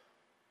Bible.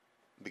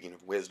 Beginning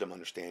of wisdom,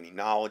 understanding,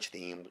 knowledge.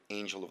 The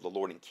angel of the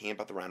Lord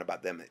encampeth around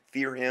about them that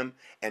fear him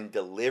and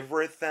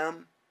delivereth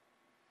them.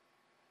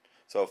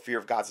 So if fear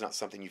of God's not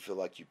something you feel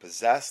like you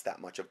possess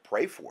that much of,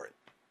 pray for it.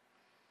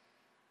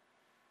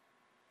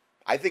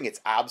 I think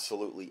it's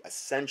absolutely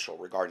essential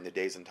regarding the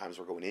days and times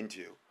we're going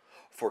into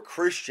for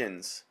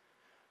Christians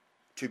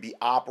to be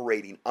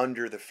operating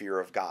under the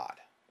fear of God.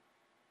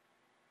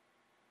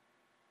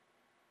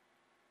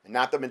 And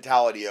not the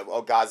mentality of,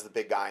 oh, God's the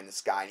big guy in the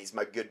sky and he's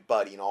my good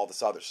buddy and all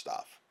this other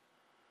stuff.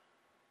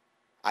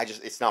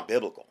 It's not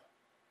biblical.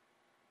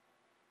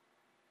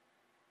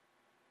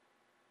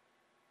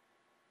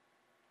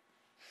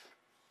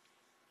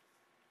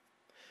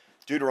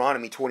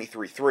 Deuteronomy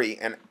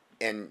 23:3,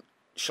 and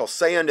shall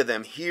say unto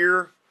them,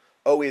 Hear,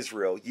 O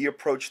Israel, ye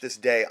approach this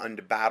day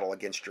unto battle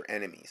against your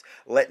enemies.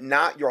 Let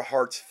not your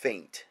hearts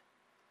faint.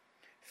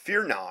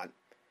 Fear not,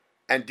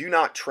 and do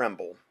not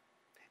tremble,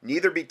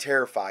 neither be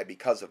terrified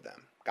because of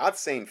them. God's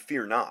saying,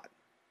 fear not.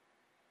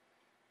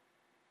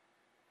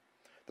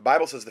 The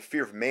Bible says the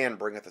fear of man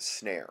bringeth a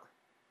snare.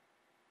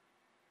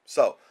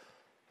 So,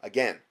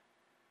 again,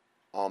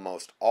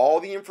 almost all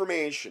the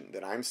information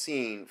that I'm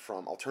seeing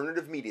from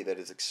alternative media that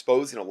is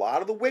exposing a lot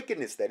of the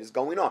wickedness that is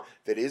going on,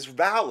 that is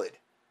valid,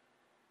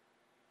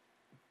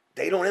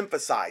 they don't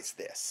emphasize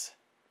this.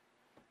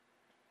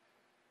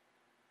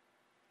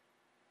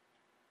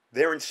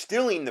 They're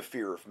instilling the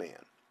fear of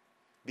man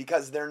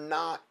because they're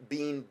not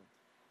being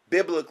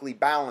biblically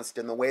balanced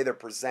in the way they're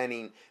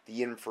presenting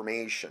the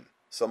information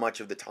so much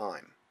of the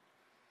time.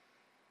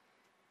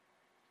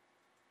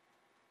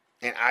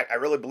 And I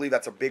really believe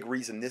that's a big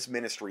reason this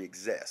ministry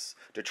exists,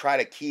 to try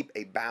to keep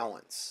a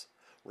balance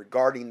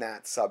regarding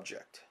that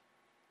subject.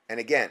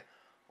 And again,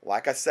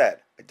 like I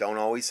said, I don't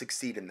always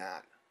succeed in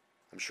that.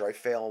 I'm sure I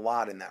fail a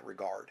lot in that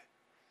regard.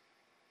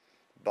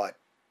 But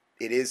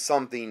it is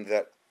something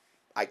that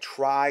I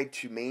try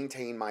to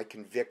maintain my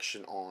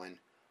conviction on,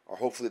 or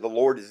hopefully the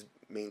Lord is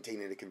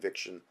maintaining a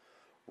conviction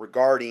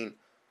regarding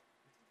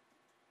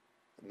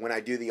when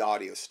I do the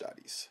audio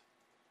studies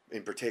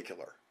in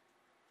particular.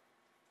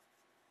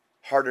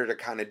 Harder to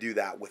kind of do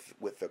that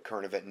with the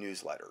current event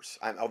newsletters,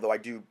 although I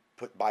do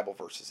put Bible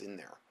verses in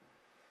there.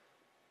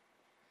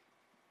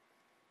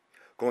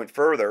 Going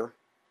further,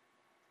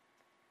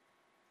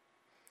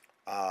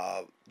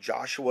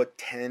 Joshua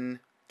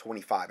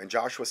 10:25, and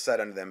Joshua said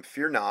unto them,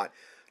 Fear not,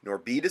 nor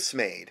be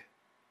dismayed,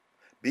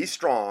 be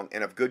strong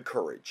and of good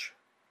courage,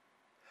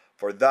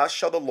 for thus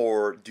shall the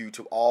Lord do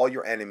to all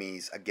your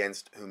enemies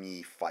against whom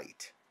ye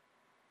fight.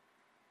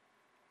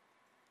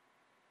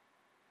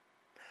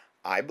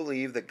 I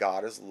believe that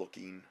God is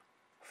looking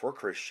for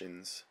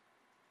Christians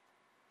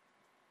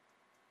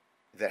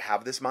that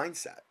have this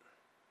mindset.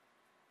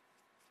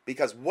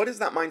 Because what does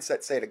that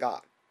mindset say to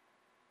God?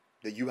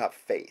 That you have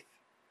faith.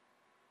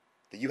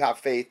 That you have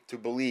faith to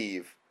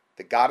believe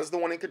that God is the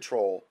one in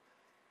control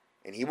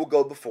and He will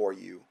go before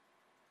you,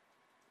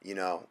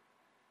 and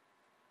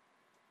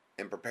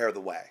prepare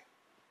the way.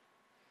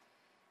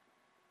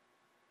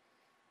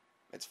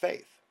 It's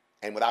faith.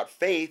 And without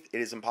faith, it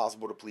is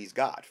impossible to please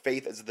God.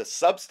 Faith is the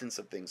substance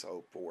of things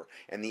hoped for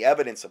and the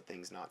evidence of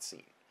things not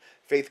seen.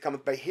 Faith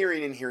cometh by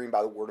hearing, and hearing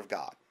by the word of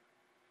God.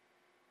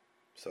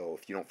 So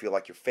if you don't feel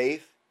like your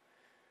faith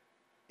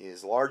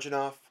is large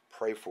enough,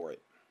 pray for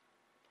it.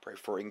 Pray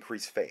for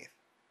increased faith.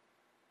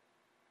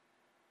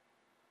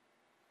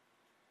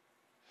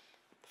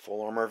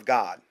 Full armor of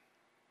God.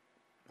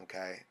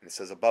 Okay? And it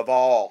says above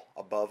all,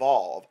 of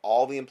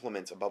all the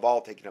implements, above all,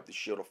 taking up the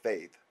shield of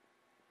faith,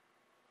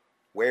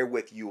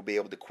 wherewith you will be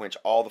able to quench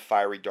all the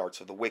fiery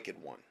darts of the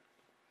wicked one.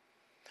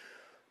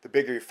 The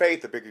bigger your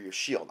faith, the bigger your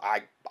shield.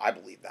 I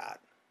believe that.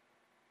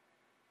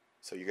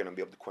 So you're going to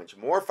be able to quench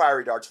more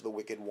fiery darts of the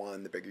wicked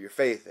one, the bigger your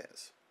faith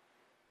is.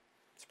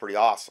 It's pretty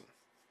awesome.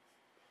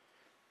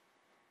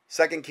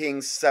 2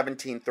 Kings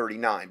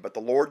 17:39, But the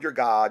Lord your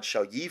God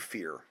shall ye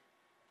fear,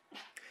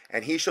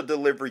 and He shall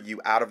deliver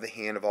you out of the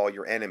hand of all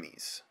your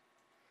enemies.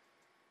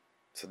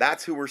 So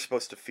that's who we're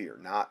supposed to fear.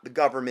 Not the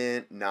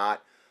government,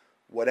 not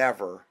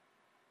whatever.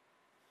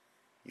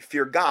 You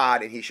fear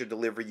God, and He should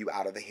deliver you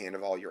out of the hand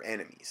of all your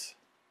enemies.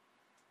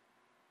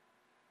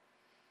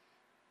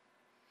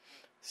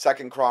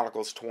 2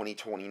 Chronicles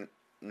 20:29.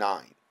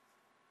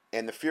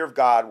 And the fear of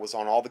God was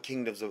on all the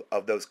kingdoms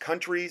of those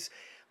countries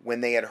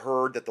when they had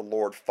heard that the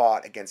Lord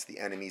fought against the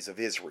enemies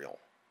of Israel.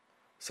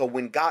 So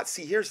when God,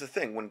 here's the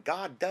thing, when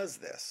God does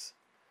this,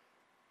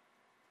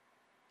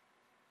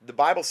 the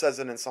Bible says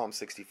it in Psalm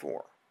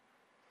 64.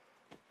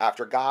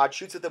 After God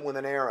shoots at them with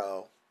an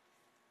arrow,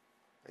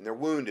 and they're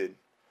wounded,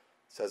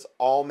 says,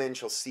 all men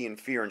shall see and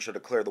fear and shall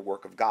declare the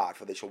work of God,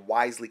 for they shall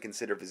wisely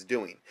consider of His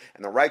doing.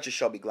 And the righteous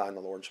shall be glad in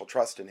the Lord and shall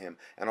trust in Him,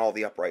 and all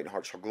the upright in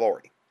heart shall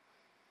glory.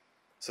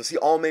 So see,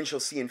 all men shall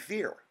see and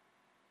fear.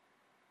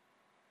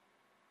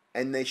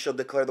 And they shall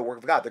declare the work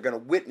of God. They're going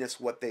to witness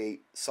what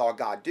they saw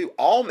God do.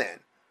 All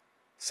men,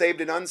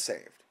 saved and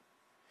unsaved.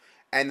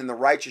 And then the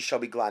righteous shall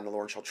be glad in the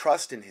Lord and shall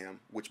trust in Him,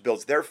 which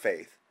builds their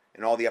faith,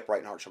 and all the upright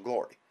in heart shall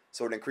glory.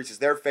 So it increases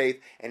their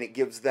faith, and it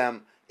gives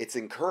them its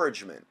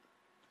encouragement.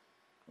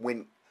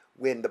 When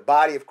the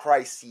body of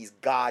Christ sees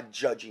God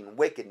judging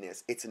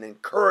wickedness, it's an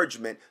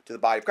encouragement to the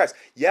body of Christ.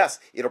 Yes,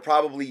 it'll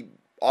probably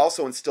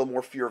also instill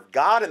more fear of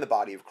God in the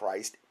body of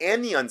Christ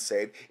and the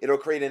unsaved. It'll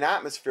create an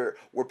atmosphere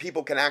where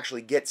people can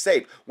actually get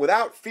saved.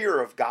 Without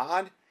fear of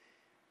God,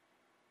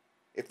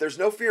 if there's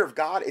no fear of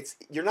God,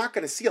 you're not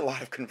going to see a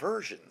lot of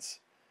conversions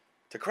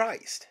to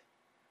Christ.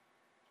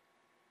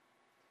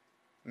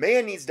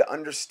 Man needs to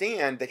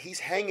understand that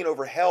he's hanging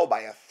over hell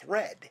by a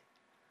thread.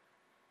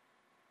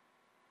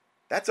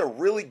 That's a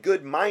really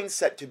good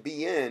mindset to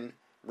be in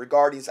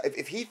regarding,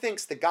 if he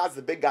thinks that God's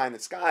the big guy in the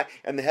sky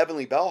and the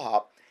heavenly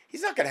bellhop,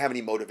 he's not going to have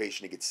any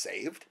motivation to get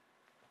saved.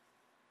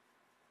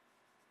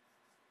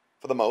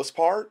 For the most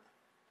part.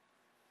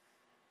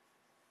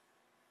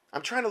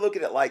 I'm trying to look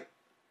at it like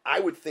I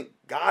would think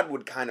God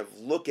would kind of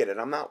look at it.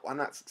 I'm not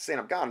saying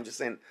I'm God. I'm just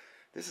saying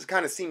this is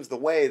kind of seems the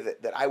way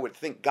that I would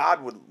think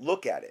God would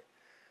look at it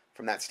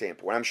from that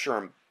standpoint. I'm sure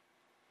I'm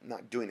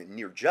not doing it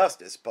near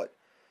justice, but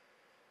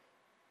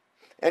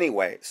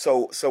anyway,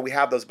 so we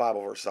have those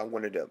Bible verses. I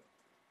wanted to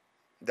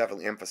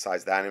definitely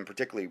emphasize that, and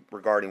particularly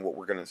regarding what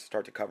we're going to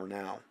start to cover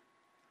now,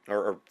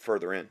 or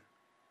further in.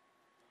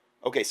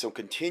 Okay, so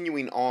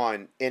continuing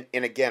on, and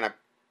again,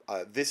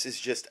 this is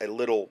just a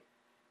little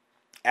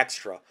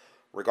extra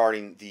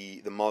regarding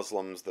the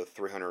Muslims, the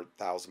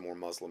 300,000 more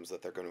Muslims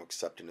that they're going to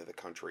accept into the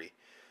country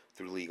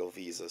through legal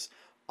visas.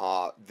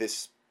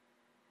 This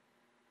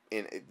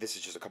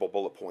is just a couple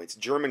bullet points.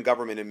 German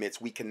government admits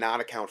we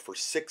cannot account for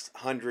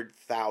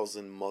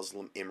 600,000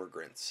 Muslim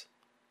immigrants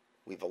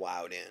we've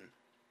allowed in.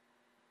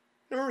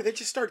 Remember, they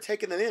just started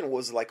taking them in.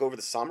 Was it like over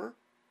the summer?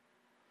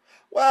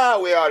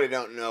 Well, we already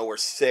don't know where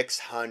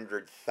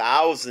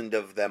 600,000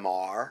 of them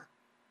are.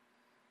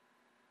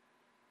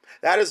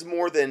 That is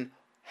more than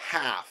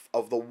half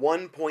of the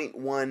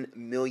 1.1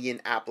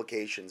 million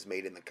applications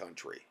made in the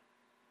country.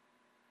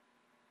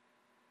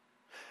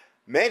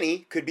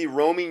 Many could be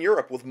roaming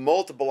Europe with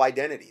multiple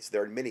identities.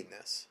 They're admitting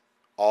this.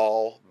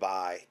 All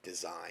by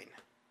design.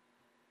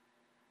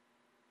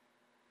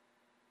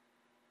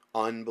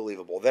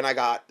 Unbelievable. Then I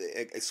got,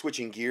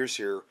 switching gears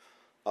here,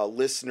 a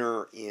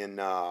listener in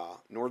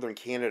northern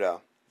Canada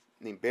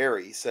named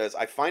Barry says,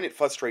 I find it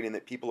frustrating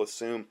that people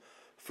assume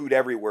food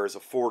everywhere is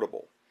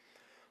affordable.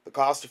 The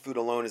cost of food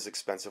alone is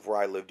expensive where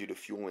I live due to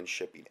fuel and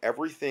shipping.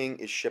 Everything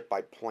is shipped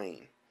by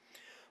plane,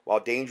 while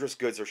dangerous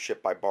goods are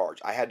shipped by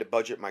barge. I had to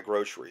budget my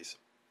groceries.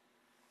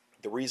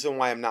 The reason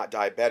why I'm not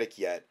diabetic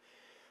yet,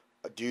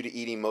 due to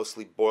eating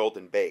mostly boiled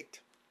and baked.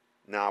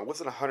 Now, I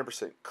wasn't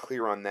 100%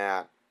 clear on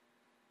that,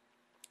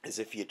 as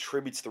if he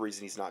attributes the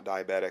reason he's not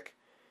diabetic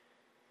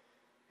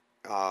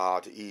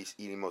to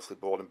eating mostly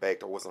boiled and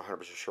baked. I wasn't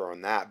 100% sure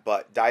on that,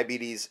 but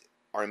diabetes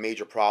are a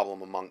major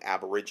problem among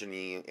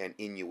Aborigine and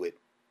Inuit.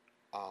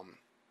 I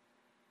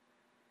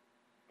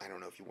don't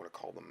know if you want to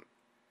call them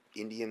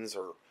Indians,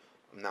 or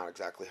I'm not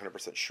exactly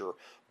 100% sure,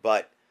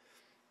 but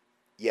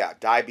yeah,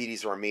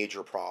 diabetes are a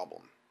major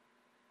problem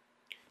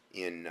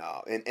and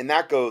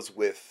that goes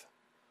with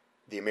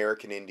the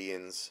American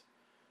Indians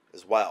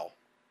as well.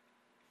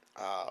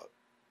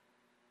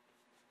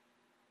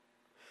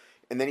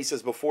 And then he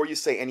says, before you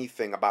say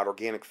anything about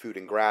organic food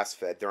and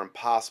grass-fed, they're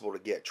impossible to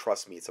get.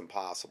 Trust me, it's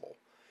impossible.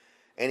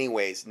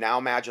 Anyways, now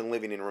imagine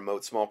living in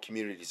remote small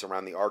communities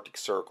around the Arctic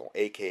Circle,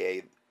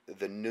 aka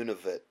the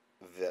Nunavut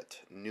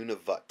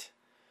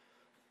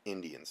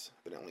Indians.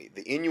 Evidently,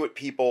 the Inuit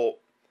people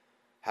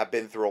have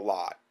been through a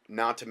lot,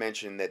 not to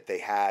mention that they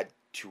had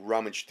to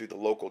rummage through the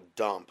local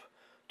dump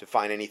to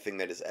find anything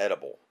that is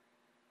edible.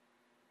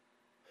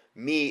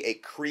 Me, a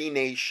Cree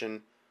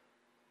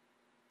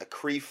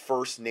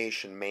First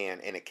Nation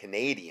man and a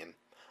Canadian,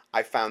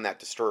 I found that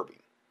disturbing.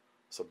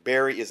 So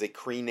Barry is a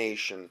Cree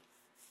Nation,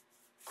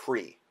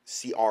 Cree,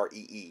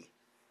 C-R-E-E,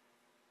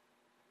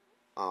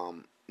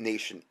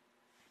 nation,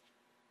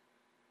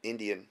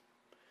 Indian,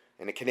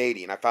 and a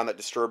Canadian. I found that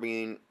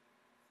disturbing.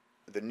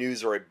 The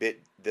news are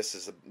this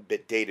is a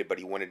bit dated, but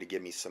he wanted to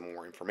give me some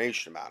more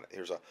information about it.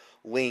 Here's a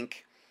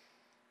link,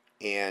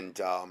 and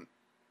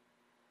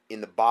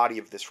in the body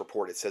of this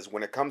report it says,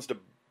 when it comes to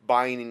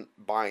buying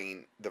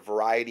the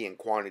variety and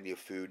quantity of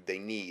food they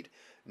need,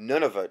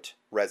 Nunavut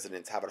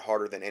residents have it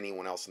harder than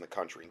anyone else in the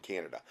country in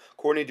Canada.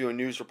 According to a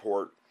news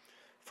report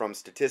from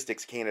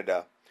Statistics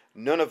Canada,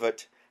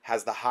 Nunavut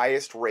has the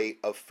highest rate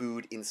of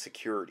food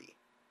insecurity.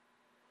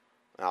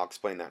 I'll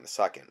explain that in a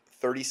second.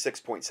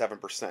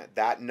 36.7%.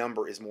 That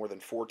number is more than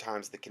 4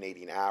 times the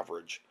Canadian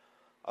average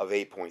of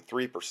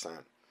 8.3%.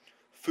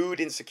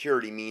 Food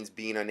insecurity means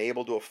being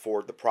unable to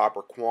afford the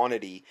proper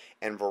quantity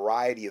and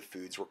variety of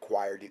foods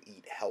required to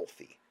eat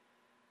healthy.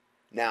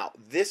 Now,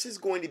 this is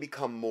going to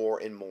become more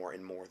and more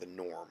and more the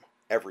norm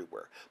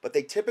everywhere. But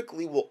they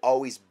typically will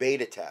always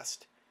beta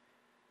test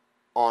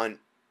on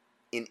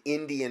an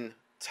Indian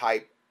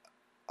type,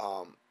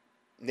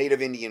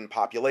 Native Indian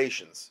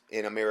populations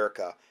in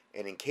America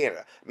and in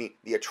Canada. I mean,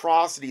 the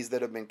atrocities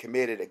that have been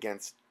committed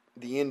against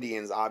the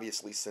Indians,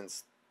 obviously,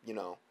 since,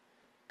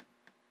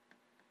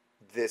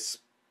 this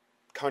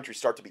country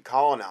start to be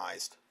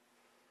colonized,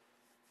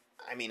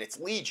 I mean, it's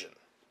legion.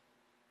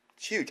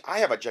 It's huge. I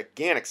have a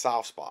gigantic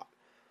soft spot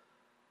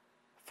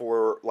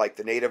for, like,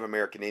 the Native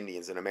American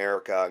Indians in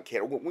America and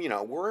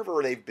Canada,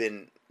 wherever they've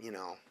been,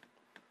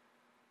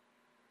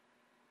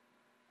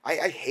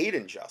 I hate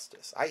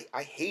injustice.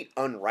 I hate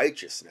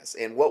unrighteousness.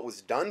 And what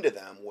was done to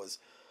them was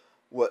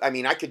what, I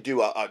mean, I could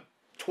do a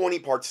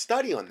 20-part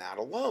study on that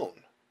alone.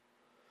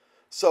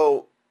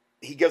 So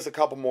he gives a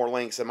couple more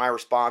links, and my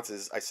response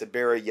is, I said,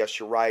 Barry, yes,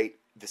 you're right.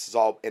 This is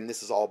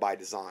all by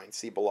design.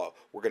 See below.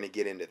 We're going to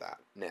get into that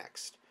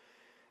next.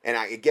 And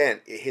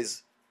again,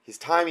 his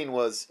timing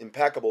was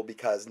impeccable,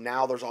 because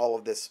now there's all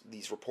of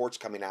these reports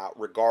coming out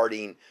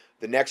regarding,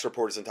 the next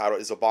report is entitled,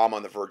 "Is Obama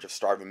on the Verge of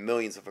Starving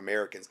Millions of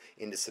Americans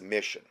into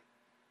Submission?"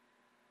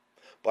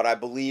 But I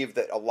believe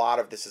that a lot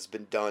of this has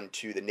been done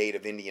to the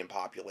native Indian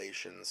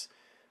populations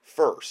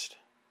first,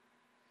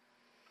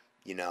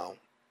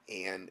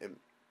 and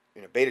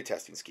in a beta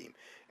testing scheme.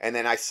 And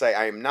then I say,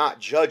 I am not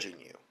judging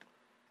you,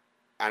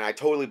 and I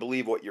totally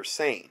believe what you're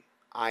saying.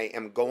 I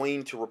am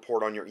going to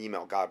report on your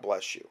email. God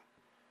bless you.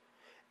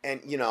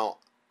 And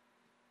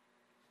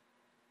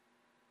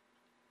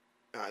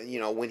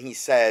when he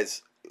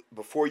says,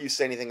 before you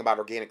say anything about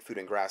organic food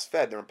and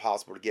grass-fed, they're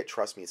impossible to get.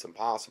 Trust me, it's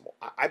impossible.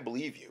 I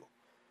believe you.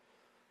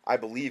 I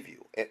believe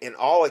you. And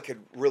all I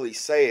could really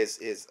say is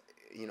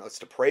it's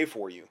to pray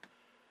for you.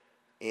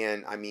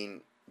 And I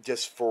mean,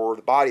 just for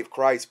the body of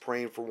Christ,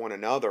 praying for one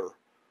another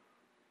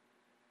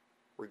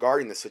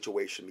regarding the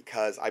situation,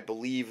 because I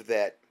believe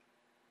that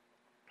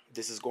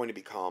this is going to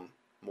become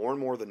more and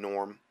more the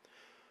norm.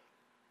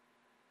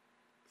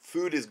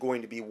 Food is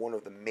going to be one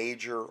of the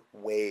major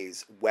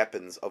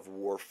weapons of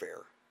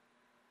warfare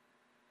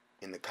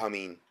in the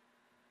coming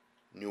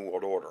New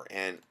World Order.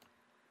 And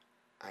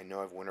I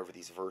know I've went over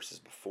these verses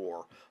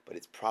before, but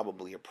it's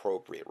probably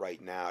appropriate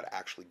right now to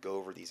actually go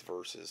over these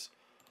verses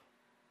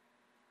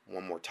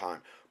one more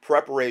time.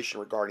 Preparation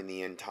regarding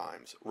the end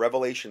times.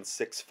 Revelation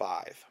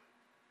 6:5.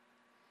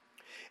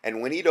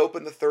 And when he'd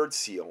opened the third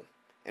seal,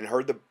 and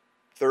heard the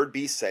third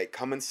beast say,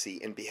 Come and see,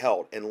 and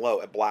beheld, and lo,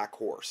 a black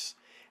horse.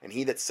 And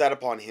he that sat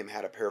upon him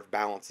had a pair of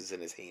balances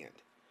in his hand.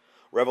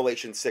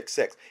 Revelation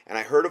 6:6. And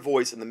I heard a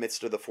voice in the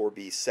midst of the four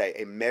beasts say,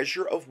 A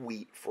measure of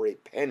wheat for a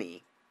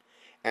penny,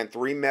 and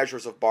 3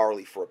 measures of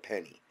barley for a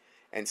penny.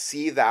 And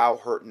see thou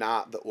hurt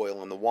not the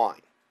oil and the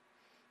wine.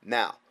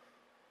 Now,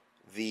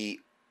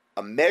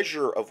 a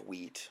measure of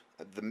wheat,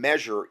 the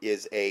measure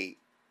is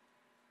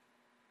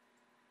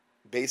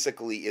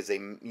basically is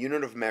a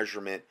unit of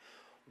measurement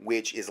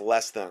which is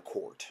less than a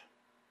quart,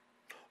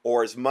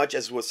 or as much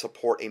as would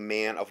support a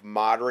man of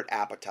moderate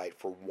appetite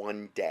for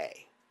one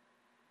day.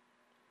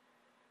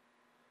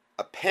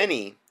 A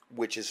penny,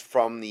 which is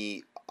from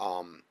the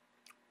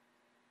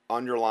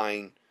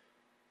underlying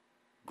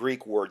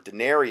Greek word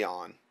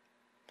denarion,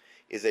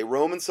 is a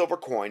Roman silver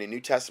coin in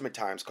New Testament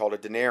times called a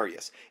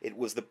denarius. It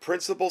was the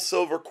principal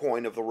silver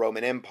coin of the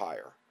Roman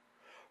Empire.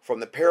 From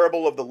the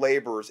parable of the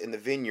laborers in the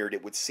vineyard,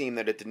 it would seem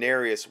that a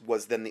denarius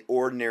was then the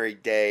ordinary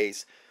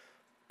day's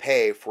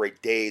pay for a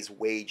day's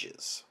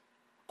wages,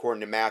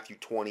 according to Matthew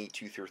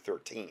 22 through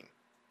 13.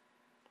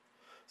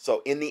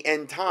 So in the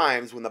end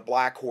times, when the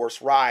black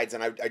horse rides,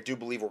 and I do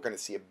believe we're going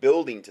to see a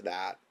building to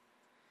that,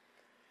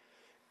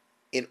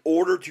 in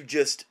order to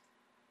just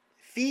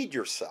feed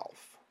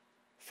yourself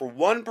for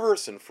one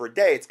person for a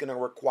day, it's going to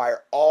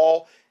require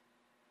all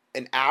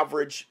an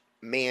average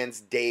man's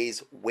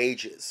day's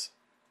wages.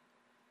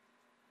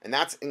 And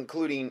that's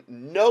including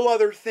no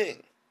other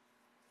thing,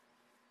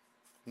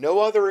 no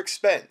other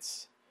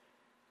expense.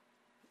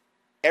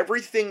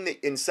 Everything that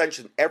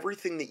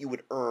you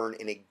would earn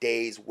in a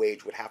day's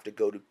wage would have to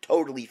go to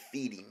totally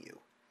feeding you.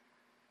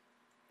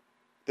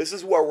 This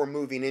is where we're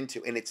moving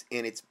into, and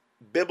it's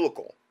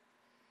biblical,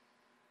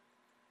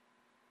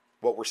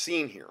 what we're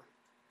seeing here.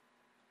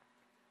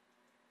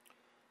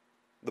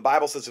 The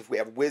Bible says if we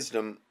have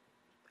wisdom,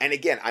 and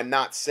again, I'm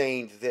not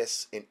saying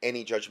this in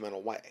any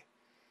judgmental way.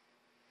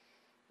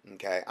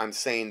 Okay, I'm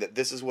saying that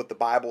this is what the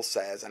Bible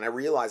says, and I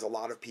realize a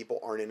lot of people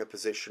aren't in a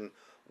position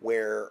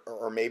where,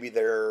 or maybe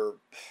they're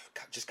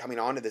just coming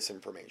onto this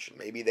information.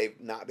 Maybe they've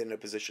not been in a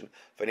position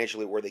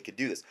financially where they could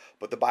do this.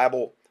 But the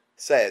Bible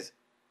says,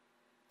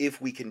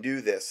 if we can do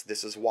this,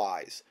 this is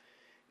wise.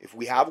 If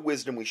we have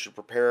wisdom, we should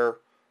prepare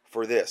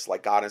for this,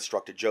 like God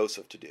instructed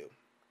Joseph to do.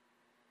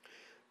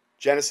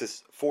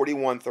 Genesis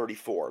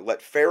 41:34.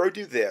 Let Pharaoh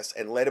do this,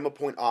 and let him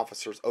appoint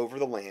officers over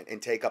the land, and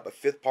take up a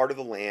 5th part of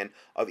the land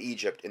of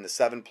Egypt in the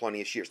 7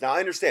 plenteous years. Now I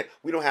understand,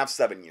 we don't have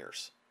 7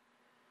 years.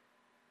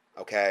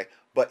 Okay?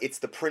 But it's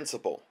the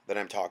principle that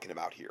I'm talking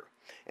about here.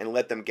 And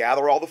let them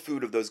gather all the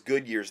food of those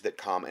good years that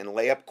come, and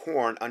lay up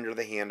corn under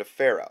the hand of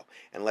Pharaoh,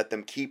 and let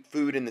them keep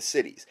food in the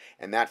cities.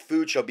 And that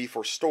food shall be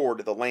for store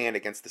to the land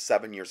against the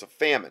 7 years of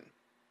famine,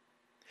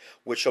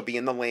 which shall be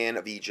in the land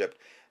of Egypt,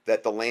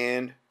 that the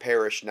land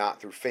perish not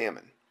through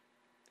famine.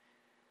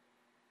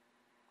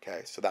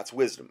 Okay, so that's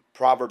wisdom.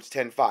 Proverbs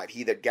 10:5.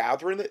 He that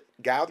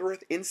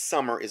gathereth in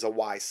summer is a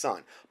wise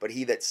son, but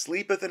he that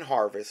sleepeth in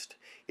harvest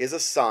is a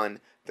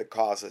son that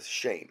causeth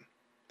shame.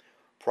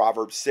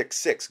 Proverbs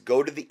 6:6.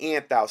 Go to the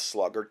ant, thou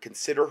sluggard,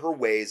 consider her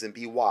ways, and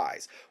be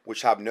wise,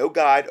 which have no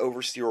guide,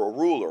 overseer, or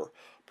ruler,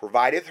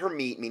 provideth her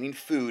meat, meaning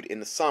food, in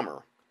the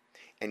summer,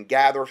 and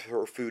gathereth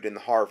her food in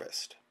the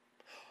harvest.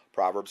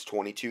 Proverbs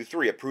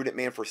 22:3, a prudent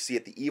man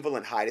foreseeth the evil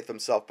and hideth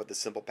himself, but the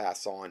simple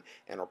pass on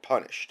and are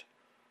punished.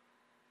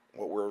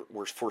 What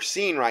we're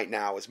foreseeing right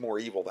now is more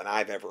evil than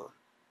I've ever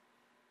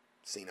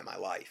seen in my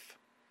life.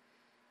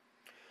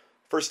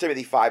 1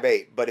 Timothy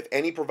 5:8, but if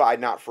any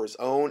provide not for his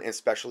own, and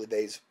especially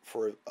those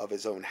of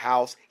his own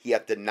house, he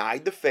hath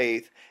denied the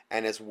faith,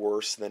 and is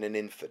worse than an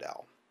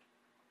infidel.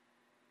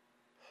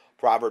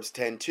 Proverbs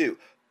 10:2,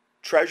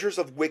 treasures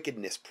of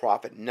wickedness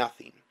profit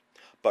nothing,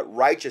 but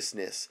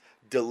righteousness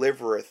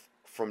delivereth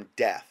from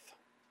death.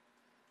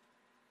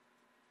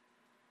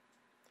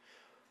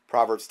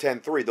 Proverbs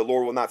 10:3, the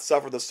Lord will not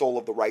suffer the soul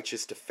of the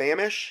righteous to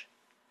famish,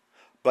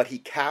 but he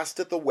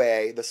casteth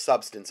away the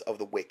substance of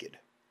the wicked.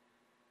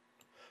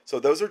 So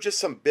those are just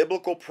some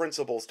biblical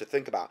principles to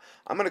think about.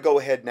 I'm going to go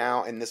ahead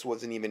now, and this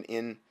wasn't even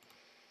in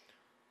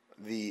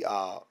the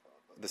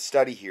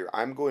study here.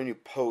 I'm going to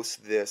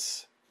post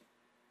this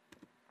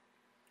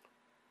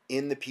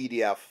in the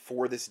PDF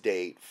for this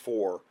date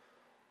for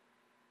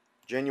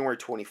January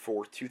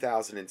 24th,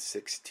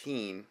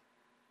 2016.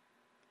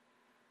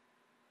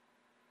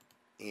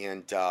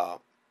 And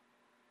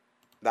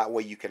that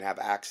way you can have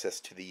access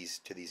to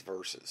these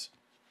verses.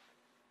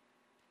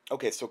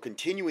 Okay, so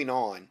continuing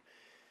on,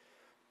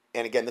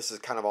 and again, this is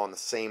kind of on the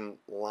same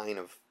line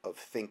of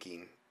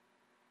thinking.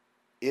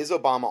 Is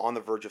Obama on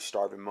the verge of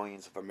starving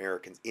millions of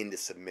Americans into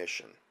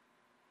submission?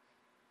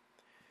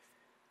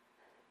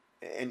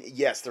 And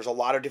yes, there's a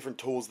lot of different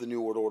tools the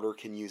New World Order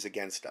can use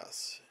against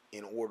us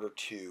in order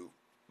to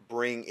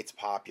bring its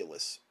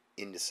populace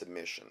into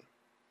submission.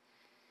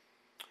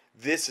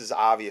 This is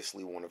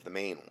obviously one of the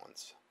main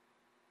ones.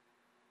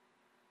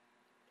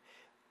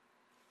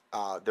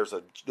 There's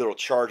a little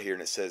chart here,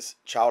 and it says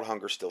child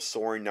hunger still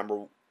soaring.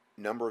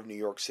 Number of New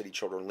York City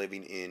children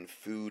living in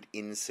food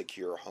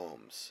insecure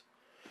homes.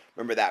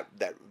 Remember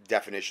that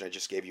definition I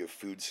just gave you of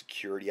food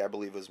security, I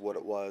believe is what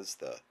it was.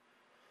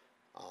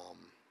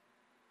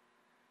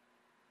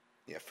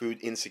 Food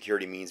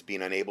insecurity means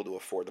being unable to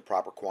afford the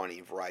proper quantity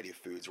and variety of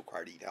foods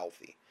required to eat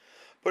healthy.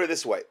 Put it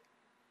this way,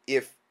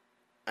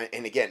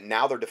 and again,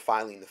 now they're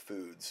defiling the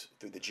foods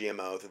through the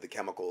GMO, through the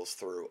chemicals,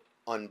 through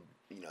the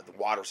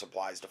water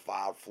supply is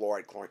defiled,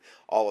 fluoride, chlorine,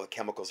 all of the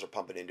chemicals are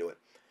pumping into it.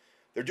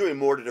 They're doing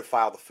more to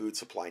defile the food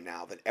supply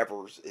now than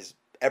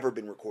ever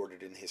been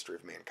recorded in the history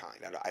of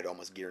mankind. I'd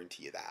almost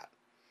guarantee you that.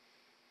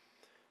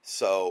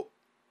 So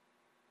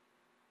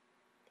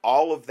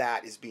all of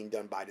that is being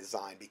done by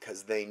design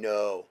because they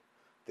know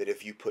that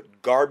if you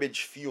put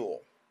garbage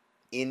fuel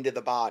into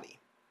the body,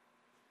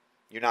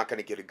 you're not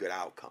going to get a good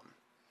outcome,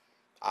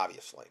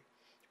 obviously.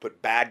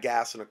 Put bad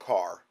gas in a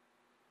car,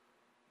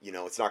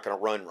 it's not going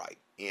to run right.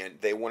 And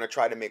they want to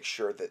try to make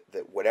sure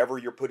that whatever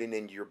you're putting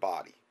into your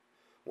body,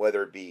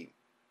 whether it be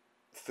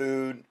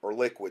food or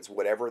liquids,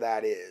 whatever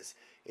that is,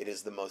 it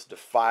is the most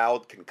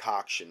defiled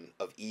concoction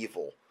of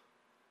evil.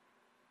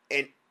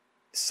 And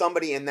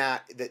somebody in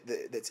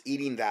that's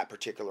eating that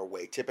particular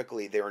way,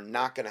 typically they're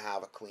not going to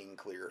have a clean,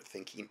 clear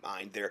thinking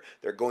mind.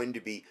 They're going to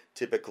be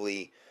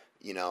typically,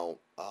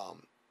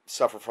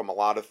 suffer from a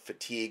lot of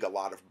fatigue, a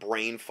lot of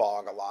brain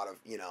fog, a lot of,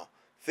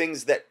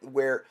 things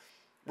where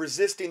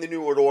resisting the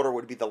New World Order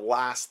would be the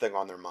last thing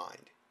on their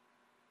mind.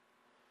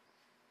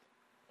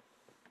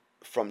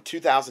 From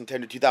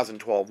 2010 to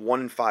 2012,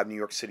 1 in 5 New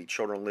York City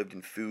children lived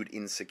in food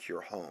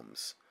insecure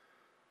homes.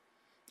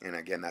 And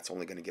again, that's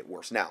only going to get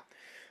worse. Now,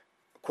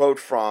 quote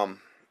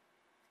from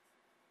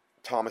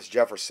Thomas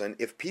Jefferson,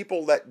 if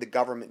people let the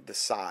government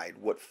decide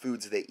what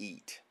foods they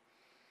eat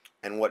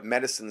and what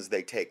medicines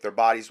they take, their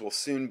bodies will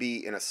soon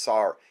be in as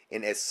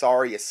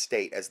sorry a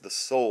state as the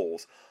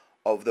souls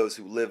of those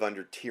who live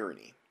under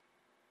tyranny.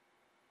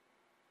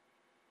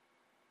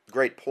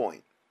 Great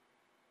point.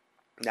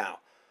 Now,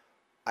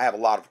 I have a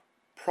lot of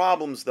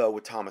problems, though,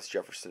 with Thomas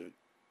Jefferson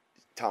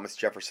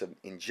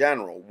in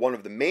general. One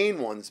of the main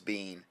ones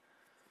being,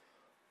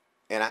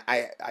 and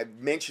I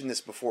mentioned this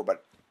before,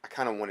 but I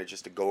kind of wanted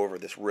just to go over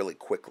this really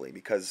quickly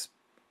because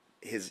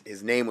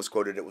his name was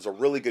quoted. It was a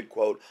really good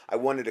quote. I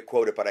wanted to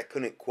quote it, but I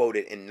couldn't quote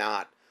it and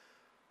not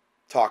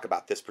talk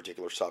about this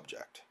particular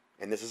subject.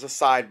 And this is a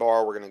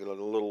sidebar. We're going to get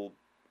a little,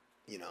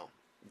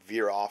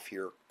 veer off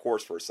here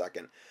course for a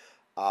second.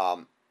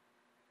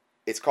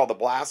 It's called The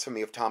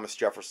Blasphemy of Thomas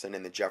Jefferson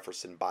in the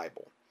Jefferson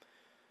Bible.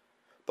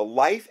 The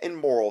life and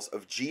morals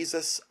of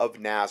Jesus of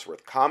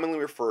Nazareth, commonly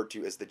referred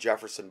to as the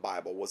Jefferson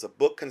Bible, was a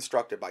book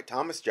constructed by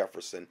Thomas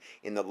Jefferson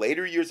in the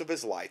later years of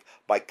his life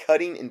by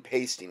cutting and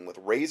pasting with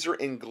razor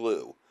and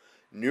glue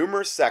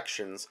numerous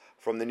sections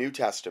from the New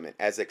Testament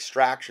as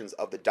extractions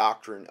of the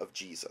doctrine of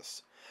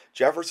Jesus.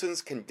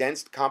 Jefferson's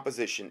condensed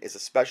composition is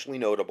especially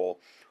notable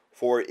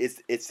for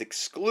its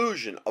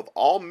exclusion of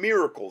all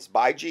miracles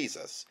by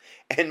Jesus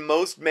and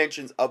most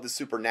mentions of the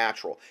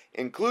supernatural,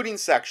 including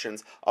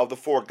sections of the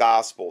 4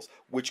 Gospels,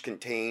 which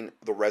contain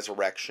the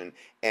resurrection,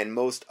 and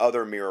most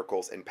other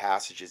miracles and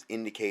passages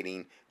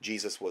indicating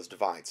Jesus was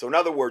divine. So in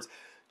other words,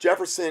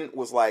 Jefferson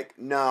was like,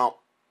 no,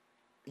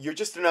 you're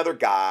just another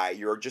guy.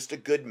 You're just a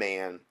good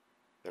man.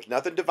 There's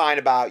nothing divine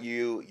about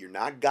you. You're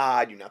not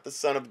God. You're not the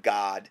Son of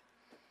God.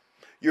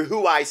 You're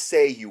who I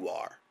say you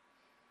are.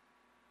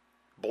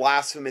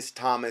 blasphemous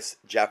Thomas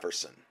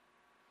Jefferson.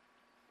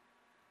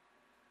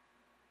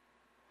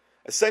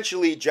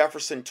 Essentially,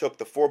 Jefferson took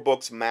the 4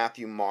 books,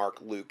 Matthew, Mark,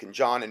 Luke, and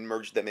John, and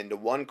merged them into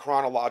one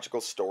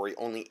chronological story,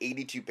 only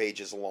 82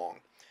 pages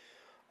long.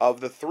 Of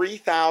the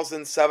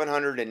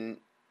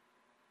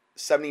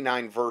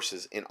 3,779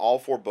 verses in all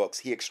 4 books,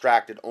 he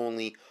extracted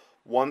only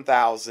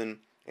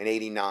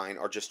 1,089,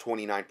 or just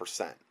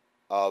 29%,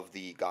 of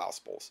the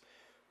Gospels.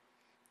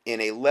 In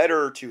a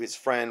letter to his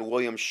friend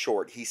William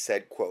Short, he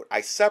said, quote,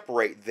 "I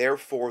separate,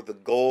 therefore, the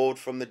gold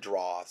from the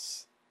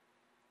dross."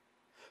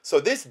 So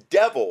this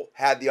devil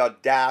had the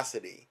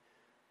audacity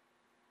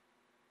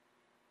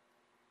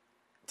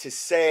to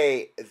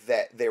say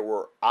that there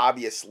were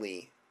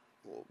obviously,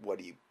 what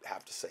do you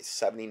have to say,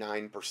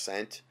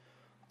 79%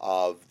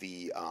 of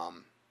the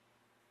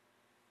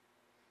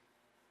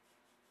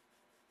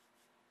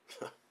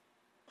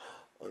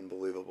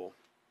unbelievable,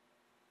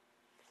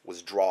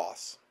 was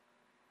dross,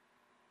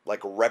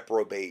 like a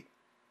reprobate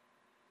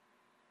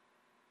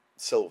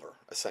silver,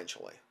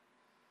 essentially.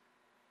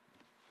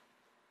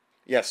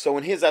 Yeah, so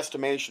in his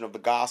estimation of the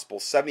gospel,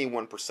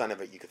 71%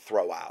 of it you could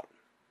throw out,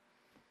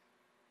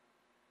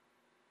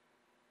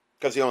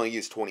 because he only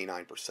used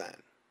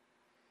 29%.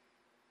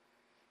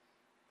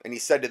 And he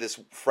said to this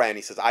friend,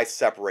 he says, "I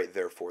separate,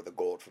 therefore, the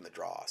gold from the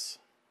dross."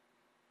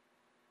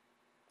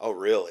 Oh,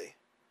 really?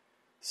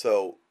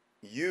 So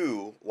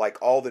you, like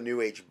all the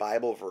New Age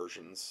Bible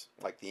versions,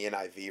 like the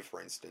NIV,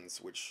 for instance,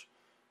 which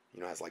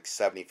has like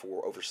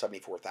over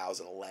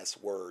 74,000 less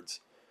words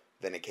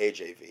than a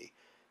KJV,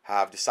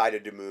 have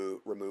decided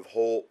to remove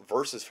whole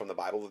verses from the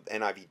Bible. The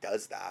NIV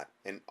does that,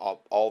 and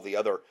all the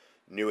other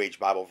New Age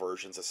Bible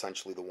versions,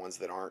 essentially the ones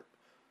that aren't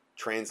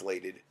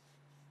translated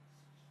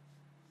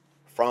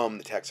from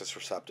the Textus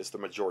Receptus, the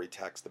majority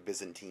text, the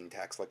Byzantine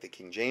text, like the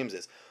King James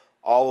is,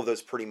 all of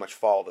those pretty much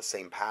follow the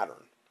same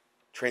pattern,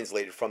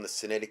 translated from the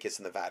Sinaiticus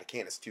and the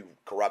Vaticanus, two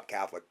corrupt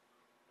Catholic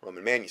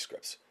Roman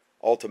manuscripts,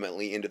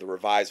 ultimately into the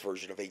revised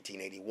version of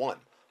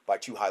 1881 by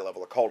 2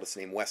 high-level occultists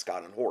named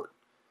Westcott and Hort.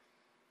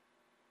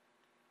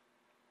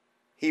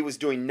 He was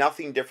doing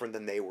nothing different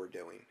than they were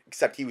doing,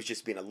 except he was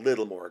just being a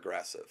little more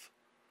aggressive,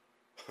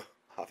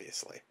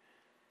 obviously.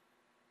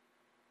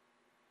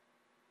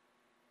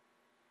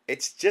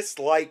 It's just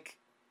like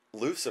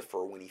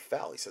Lucifer when he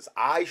fell. He says,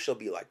 "I shall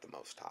be like the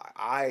Most High.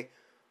 I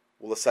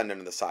will ascend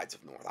into the sides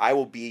of north. I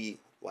will be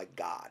like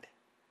God."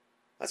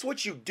 That's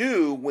what you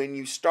do when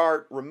you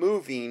start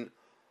removing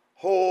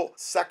whole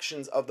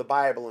sections of the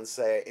Bible and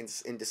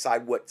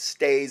decide what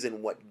stays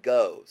and what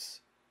goes.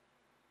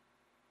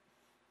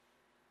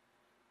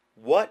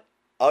 What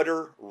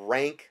utter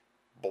rank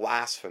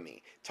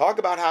blasphemy. Talk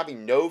about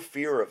having no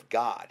fear of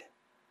God.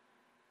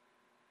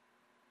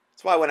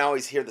 That's why when I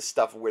always hear the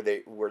stuff where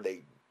they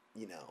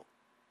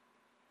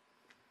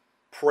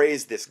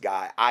praise this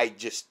guy, I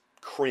just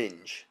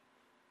cringe.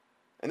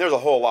 And there's a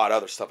whole lot of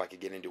other stuff I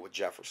could get into with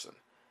Jefferson.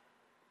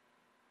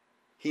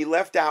 He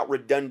left out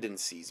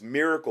redundancies,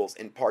 miracles,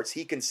 and parts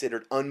he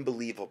considered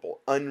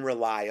unbelievable,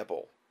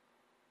 unreliable,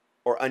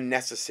 or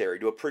unnecessary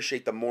to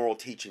appreciate the moral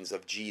teachings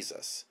of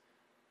Jesus,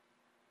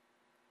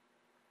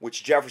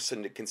 which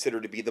Jefferson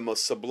considered to be the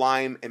most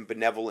sublime and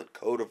benevolent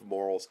code of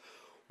morals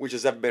which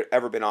has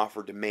ever been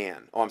offered to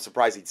man. Oh, I'm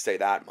surprised he'd say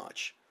that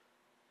much.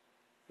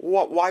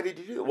 Why did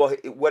he do it? Well,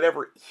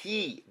 whatever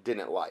he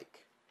didn't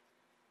like.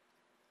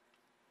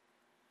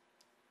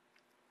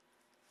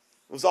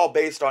 It was all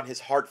based on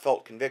his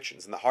heartfelt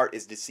convictions, and the heart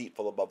is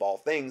deceitful above all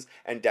things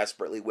and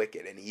desperately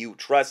wicked, and he who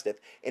trusteth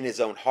in his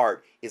own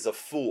heart is a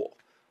fool.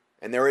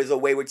 And there is a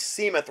way which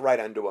seemeth right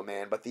unto a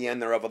man, but the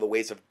end thereof are the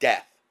ways of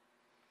death.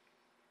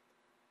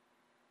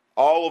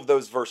 All of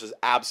those verses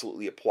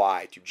absolutely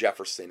apply to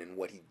Jefferson and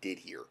what he did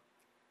here.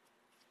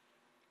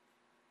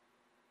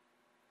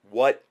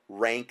 What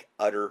rank,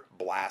 utter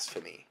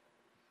blasphemy.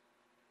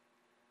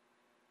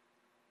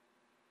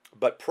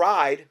 But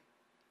pride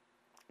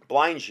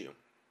blinds you.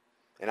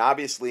 And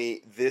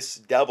obviously, this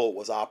devil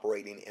was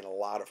operating in a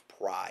lot of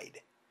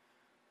pride.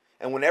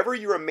 And whenever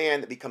you're a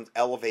man that becomes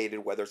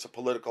elevated, whether it's a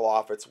political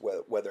office,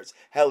 whether it's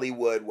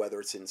Hollywood, whether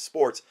it's in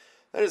sports,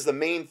 that is the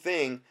main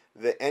thing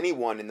that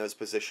anyone in those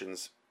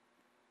positions,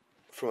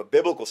 from a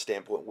biblical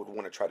standpoint, would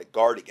want to try to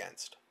guard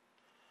against.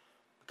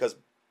 Because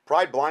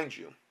pride blinds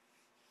you.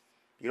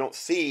 You don't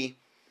see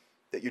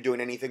that you're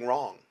doing anything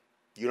wrong.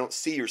 You don't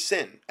see your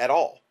sin at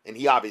all. And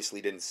he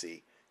obviously didn't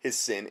see his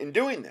sin in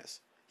doing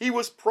this. He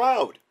was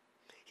proud.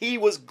 He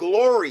was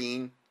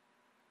glorying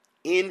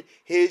in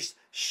his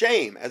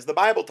shame, as the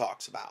Bible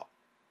talks about.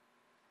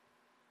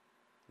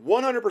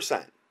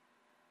 100%.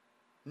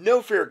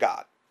 No fear of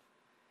God.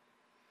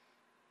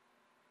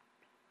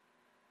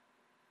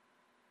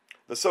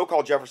 The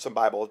so-called Jefferson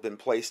Bible has been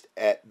placed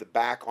at the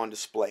back on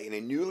display in a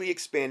newly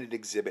expanded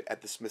exhibit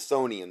at the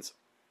Smithsonian's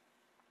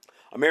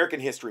American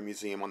History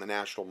Museum on the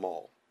National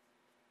Mall.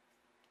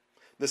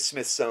 The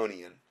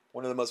Smithsonian,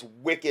 one of the most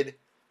wicked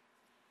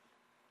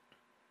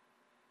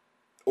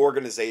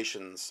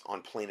organizations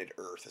on planet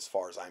Earth, as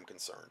far as I'm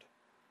concerned.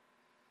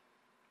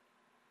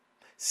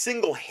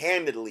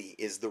 Single-handedly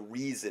is the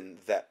reason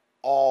that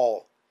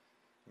all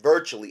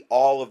virtually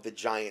all of the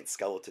giant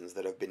skeletons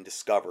that have been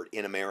discovered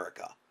in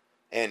America,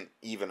 and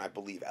even I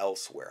believe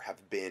elsewhere,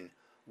 have been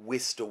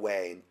whisked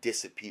away and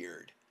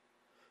disappeared,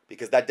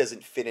 because that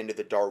doesn't fit into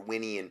the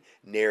Darwinian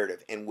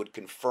narrative and would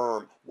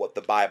confirm what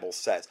the Bible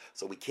says.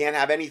 So we can't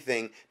have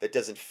anything that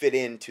doesn't fit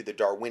into the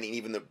Darwinian.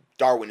 Even the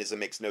Darwinism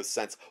makes no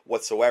sense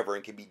whatsoever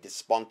and can be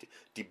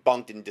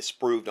debunked and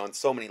disproved on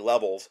so many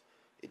levels.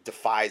 It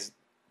defies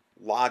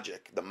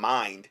logic, the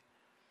mind.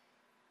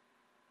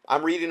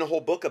 I'm reading a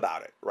whole book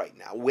about it right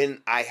now.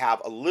 When I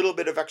have a little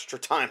bit of extra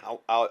time,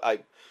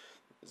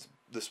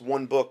 this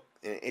one book,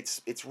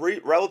 it's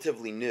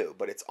relatively new,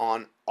 but it's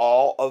on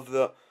all of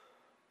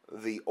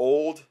the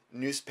old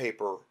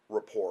newspaper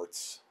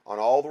reports, on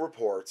all the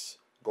reports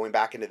going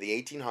back into the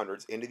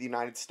 1800s into the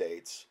United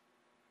States,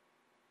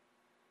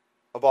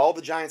 of all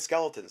the giant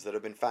skeletons that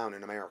have been found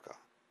in America.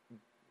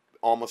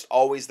 Almost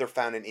always they're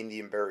found in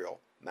Indian burial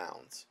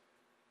mounds.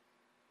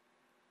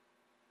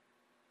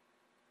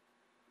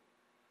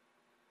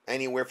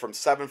 Anywhere from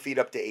 7 feet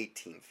up to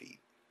 18 feet.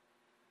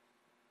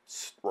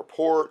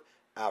 Report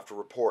after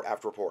report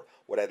after report.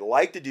 What I'd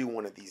like to do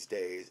one of these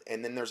days,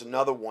 and then there's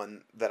another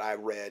one that I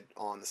read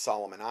on the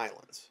Solomon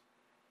Islands.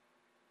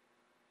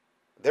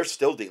 They're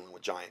still dealing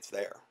with giants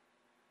there.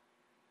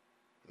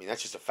 I mean,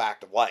 that's just a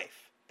fact of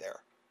life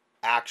there.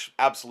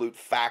 Absolute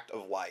fact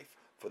of life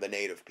for the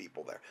native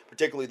people there,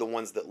 particularly the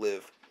ones that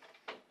live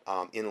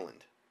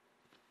inland.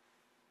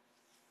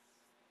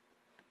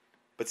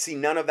 But see,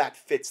 none of that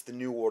fits the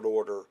New World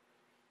Order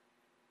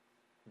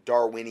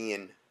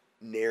Darwinian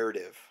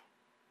narrative.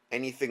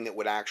 Anything that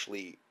would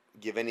actually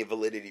give any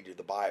validity to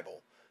the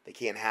Bible. They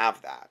can't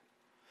have that.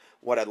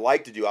 What I'd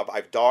like to do,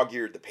 I've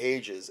dog-eared the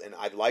pages, and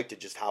I'd like to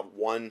just have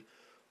one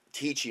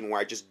teaching where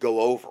I just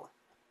go over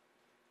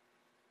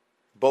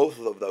both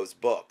of those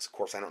books. Of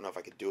course, I don't know if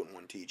I could do it in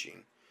one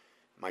teaching.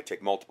 It might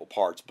take multiple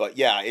parts. But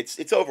yeah,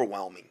 it's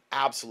overwhelming.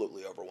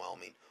 Absolutely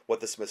overwhelming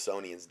what the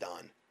Smithsonian's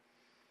done.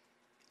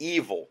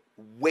 Evil,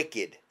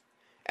 wicked,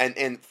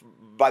 and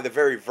by the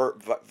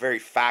very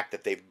fact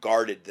that they've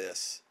guarded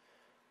this,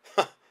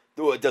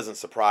 it doesn't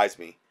surprise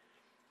me,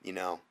 you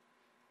know.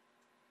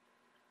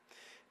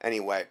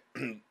 Anyway,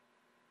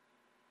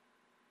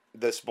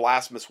 this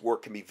blasphemous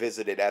work can be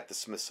visited at the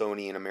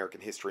Smithsonian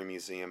American History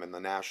Museum in the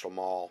National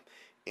Mall,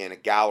 in a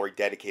gallery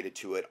dedicated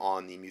to it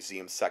on the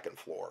museum's second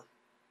floor.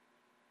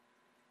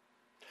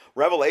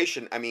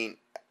 Revelation, I mean,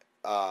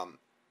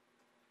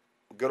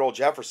 good old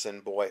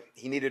Jefferson, boy,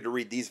 he needed to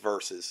read these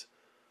verses.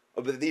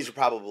 But these are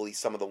probably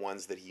some of the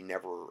ones that he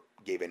never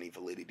gave any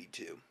validity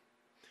to.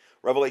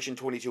 Revelation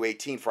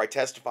 22:18, for I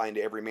testify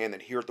unto every man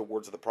that heareth the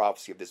words of the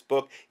prophecy of this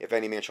book, if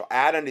any man shall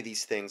add unto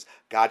these things,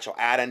 God shall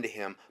add unto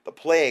him the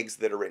plagues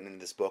that are written in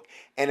this book.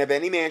 And if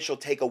any man shall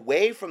take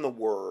away from the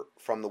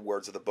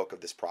words of the book of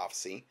this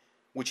prophecy,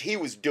 which he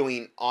was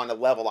doing on a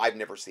level I've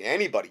never seen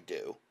anybody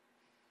do,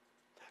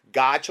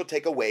 God shall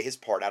take away his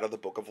part out of the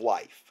book of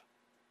life,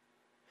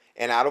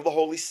 and out of the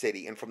holy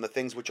city, and from the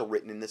things which are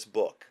written in this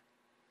book.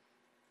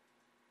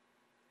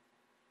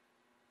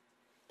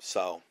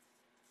 So,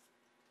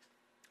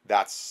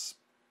 that's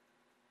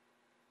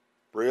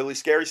really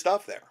scary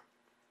stuff there.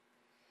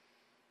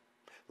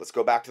 Let's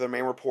go back to the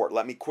main report.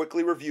 Let me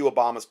quickly review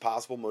Obama's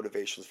possible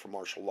motivations for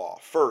martial law.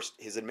 First,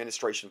 his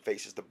administration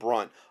faces the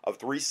brunt of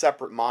 3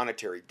 separate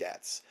monetary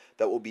debts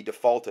that will be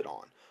defaulted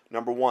on.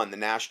 Number 1, the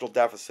national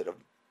deficit of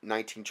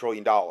 $19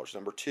 trillion.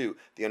 Number 2,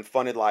 the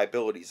unfunded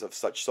liabilities of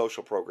such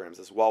social programs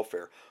as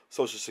welfare,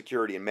 Social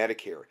Security, and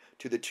Medicare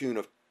to the tune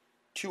of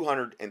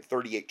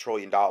 $238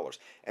 trillion.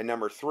 And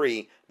number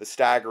 3, the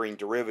staggering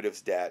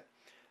derivatives debt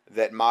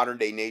that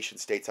modern-day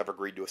nation-states have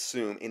agreed to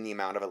assume in the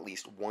amount of at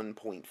least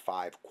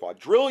 $1.5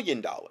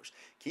 quadrillion.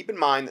 Keep in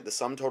mind that the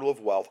sum total of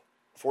wealth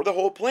for the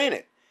whole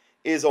planet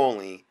is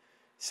only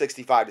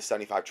 $65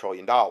 to $75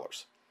 trillion.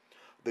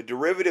 The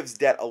derivatives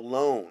debt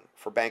alone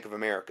for Bank of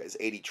America is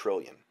 $80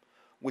 trillion,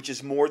 which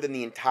is more than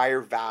the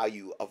entire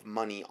value of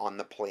money on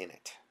the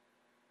planet.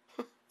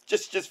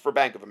 just for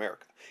Bank of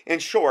America. In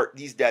short,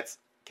 these debts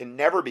can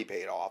never be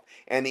paid off,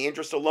 and the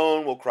interest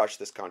alone will crush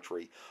this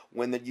country.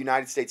 When the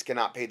United States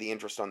cannot pay the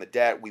interest on the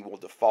debt, we will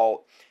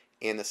default,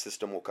 and the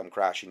system will come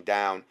crashing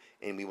down,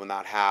 and we will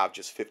not have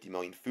just 50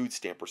 million food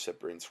stamp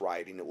recipients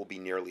rioting. It will be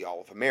nearly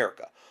all of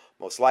America.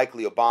 Most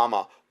likely,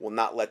 Obama will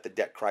not let the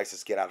debt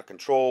crisis get out of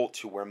control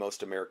to where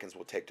most Americans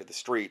will take to the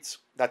streets.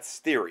 That's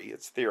theory.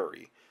 It's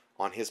theory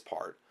on his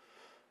part.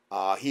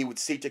 He would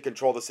seek to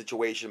control the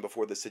situation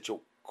before the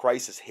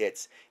crisis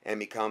hits and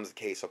becomes a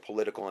case of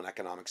political and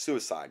economic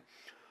suicide.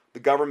 The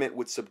government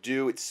would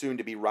subdue its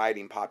soon-to-be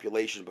rioting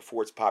population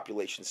before its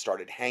population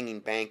started hanging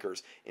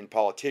bankers and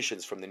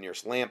politicians from the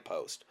nearest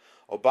lamppost.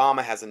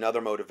 Obama has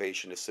another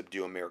motivation to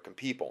subdue American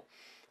people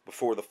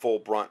before the full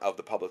brunt of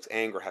the public's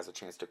anger has a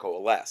chance to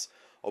coalesce.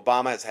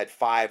 Obama has had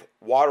 5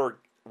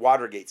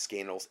 Watergate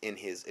scandals in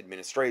his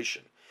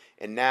administration.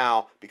 And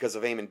now, because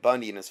of Ammon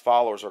Bundy and his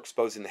followers are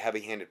exposing the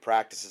heavy-handed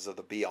practices of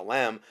the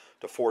BLM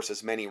to force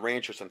as many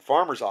ranchers and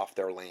farmers off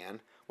their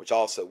land, which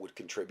also would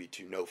contribute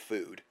to no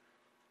food.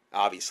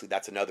 Obviously,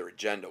 that's another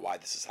agenda why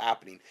this is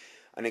happening.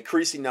 An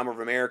increasing number of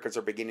Americans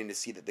are beginning to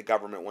see that the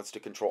government wants to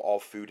control all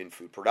food and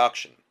food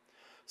production.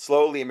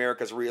 Slowly,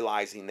 America is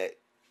realizing that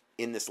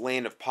in this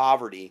land of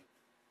poverty,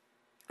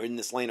 or in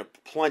this land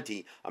of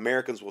plenty,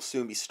 Americans will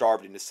soon be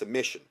starved into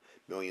submission.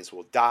 Millions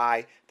will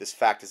die. This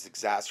fact is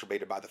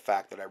exacerbated by the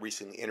fact that I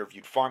recently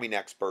interviewed farming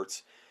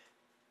experts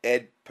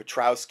Ed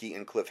Petrowski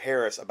and Cliff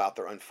Harris about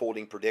their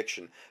unfolding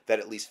prediction that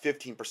at least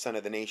 15%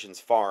 of the nation's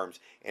farms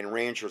and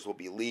ranchers will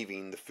be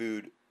leaving the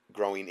food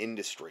growing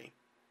industry.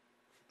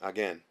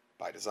 Again,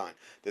 by design.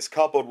 This,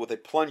 coupled with a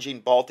plunging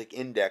Baltic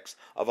index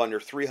of under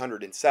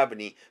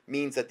 370,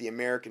 means that the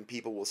American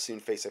people will soon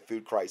face a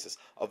food crisis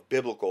of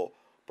biblical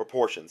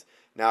proportions.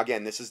 Now,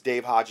 again, this is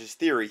Dave Hodges'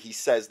 theory. He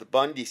says the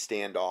Bundy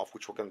standoff,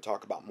 which we're going to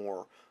talk about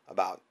more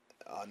about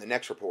in the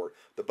next report,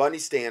 the Bundy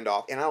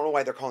standoff, and I don't know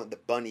why they're calling it the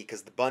Bundy,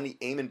 because the Bundy,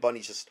 Eamon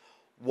Bundy's just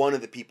one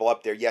of the people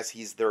up there. Yes,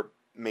 he's their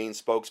main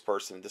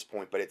spokesperson at this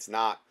point, but it's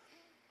not,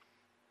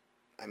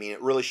 I mean,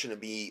 it really shouldn't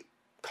be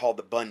called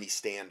the Bundy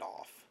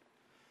standoff.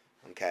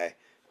 Okay,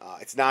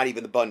 it's not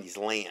even the Bundy's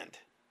land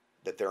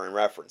that they're in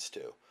reference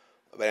to.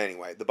 But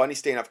anyway, the Bundy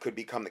standoff could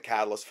become the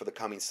catalyst for the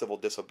coming civil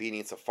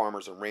disobedience of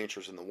farmers and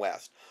ranchers in the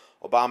West.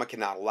 Obama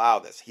cannot allow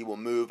this. He will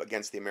move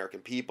against the American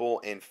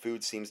people, and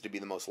food seems to be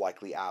the most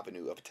likely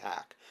avenue of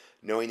attack.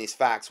 Knowing these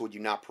facts, would you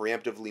not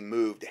preemptively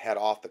move to head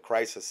off the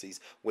crises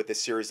with a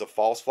series of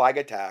false flag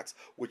attacks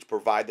which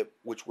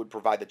would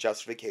provide the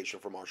justification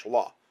for martial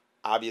law?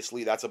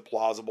 Obviously, that's a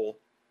plausible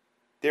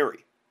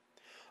theory.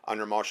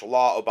 Under martial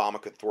law,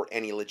 Obama could thwart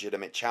any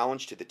legitimate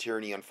challenge to the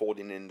tyranny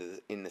unfolding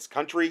in this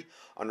country.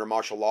 Under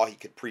martial law, he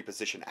could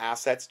preposition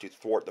assets to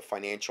thwart the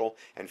financial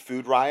and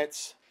food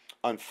riots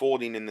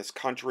unfolding in this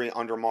country.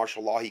 Under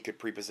martial law, he could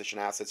preposition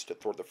assets to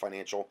thwart the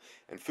financial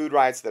and food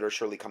riots that are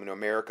surely coming to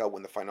America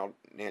when the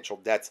financial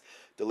debts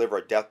deliver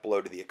a death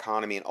blow to the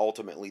economy and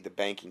ultimately the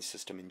banking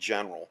system in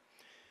general.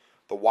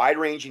 The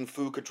wide-ranging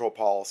food control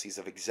policies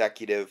of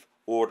Executive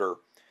Order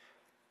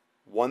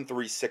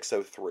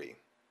 13603,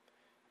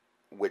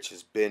 which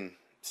has been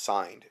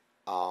signed.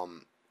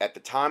 At the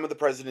time of the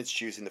president's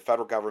choosing, the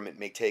federal government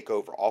may take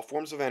over all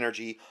forms of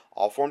energy,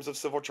 all forms of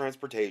civil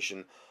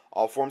transportation,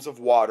 all forms of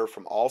water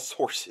from all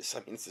sources. I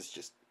mean, this is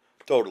just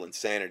total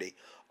insanity.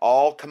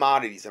 All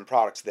commodities and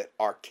products that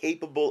are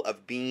capable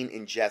of being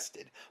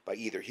ingested by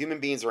either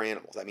human beings or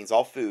animals. That means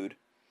all food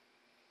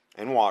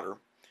and water.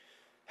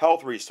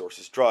 Health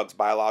resources, drugs,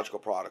 biological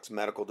products,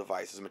 medical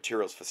devices,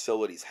 materials,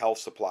 facilities, health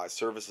supplies,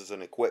 services,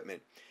 and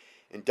equipment.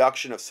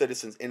 Induction of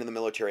citizens into the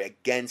military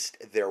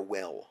against their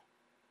will.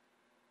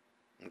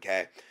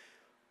 Okay.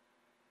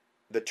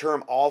 The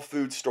term all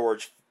food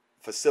storage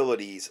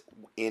facilities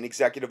in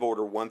Executive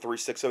Order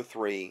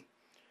 13603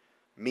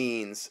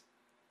 means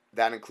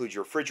that includes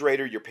your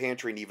refrigerator, your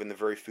pantry, and even the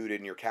very food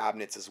in your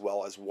cabinets, as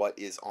well as what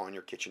is on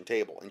your kitchen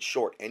table. In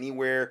short,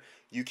 anywhere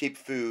you keep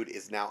food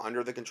is now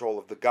under the control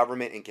of the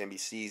government and can be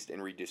seized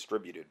and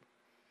redistributed.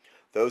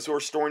 Those who are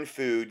storing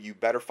food, you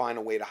better find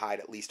a way to hide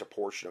at least a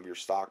portion of your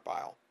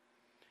stockpile.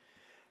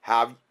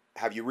 Have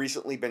you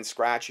recently been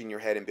scratching your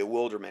head in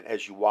bewilderment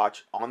as you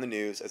watch on the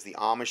news as the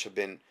Amish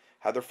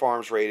have their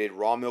farms raided,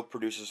 raw milk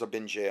producers have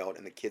been jailed,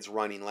 and the kids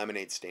running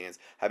lemonade stands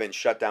have been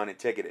shut down and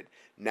ticketed?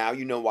 Now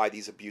you know why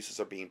these abuses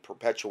are being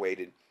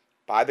perpetuated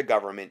by the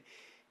government,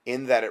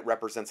 in that it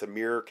represents a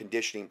mere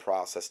conditioning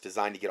process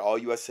designed to get all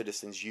U.S.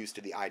 citizens used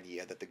to the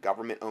idea that the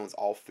government owns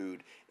all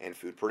food and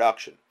food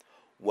production.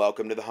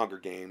 Welcome to the Hunger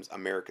Games,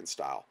 American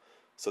style.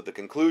 So the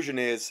conclusion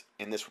is,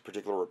 in this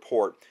particular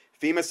report,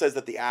 FEMA says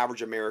that the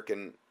average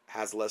American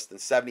has less than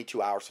 72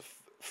 hours of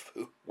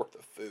food, worth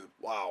of food.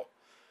 Wow.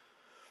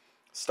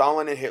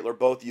 Stalin and Hitler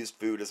both used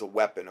food as a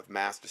weapon of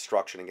mass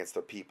destruction against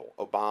their people.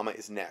 Obama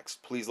is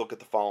next. Please look at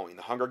the following.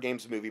 The Hunger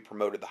Games movie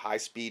promoted the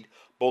high-speed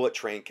bullet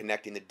train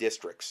connecting the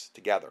districts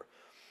together.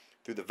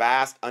 Through the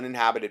vast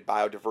uninhabited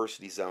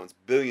biodiversity zones,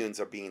 billions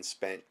are being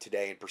spent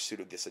today in pursuit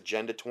of this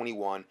Agenda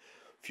 21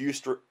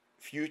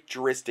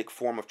 futuristic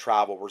form of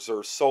travel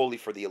reserved solely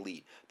for the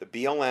elite. The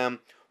BLM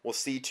will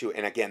see to,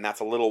 and again, that's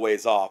a little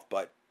ways off,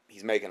 but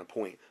he's making a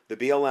point. The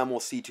BLM will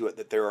see to it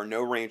that there are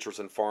no ranchers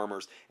and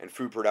farmers, and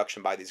food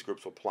production by these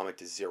groups will plummet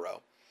to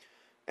zero.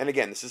 And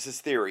again, this is his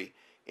theory.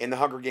 In the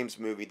Hunger Games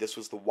movie, this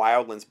was the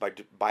wildlands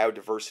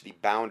biodiversity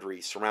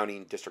boundary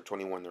surrounding District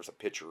 21. There's a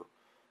picture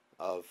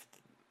of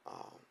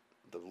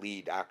the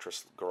lead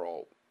actress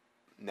girl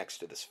next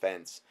to this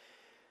fence.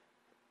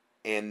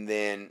 And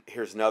then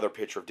here's another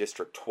picture of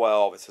District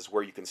 12. It says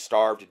where you can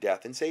starve to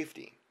death in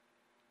safety.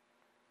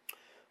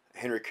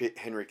 Henry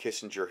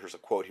Kissinger, here's a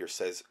quote here,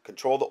 says,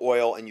 control the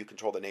oil and you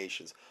control the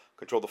nations.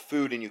 Control the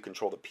food and you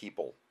control the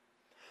people.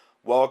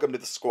 Welcome to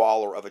the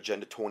squalor of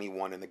Agenda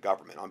 21 and the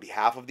government. On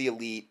behalf of the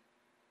elite,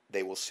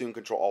 they will soon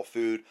control all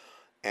food.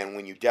 And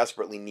when you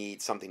desperately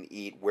need something to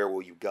eat, where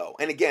will you go?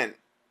 And again,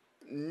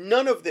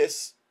 none of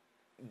this,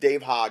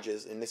 Dave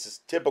Hodges, and this is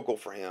typical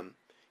for him,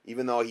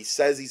 even though he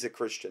says he's a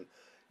Christian,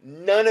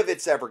 none of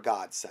it's ever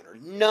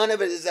God-centered. None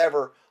of it is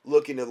ever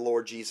looking to the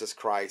Lord Jesus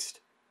Christ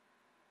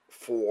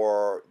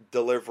for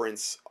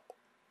deliverance.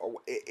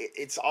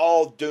 It's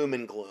all doom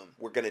and gloom.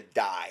 We're going to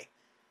die.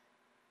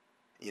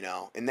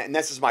 And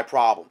this is my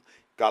problem.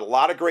 Got a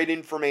lot of great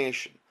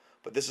information,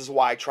 but this is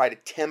why I try to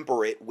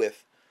temper it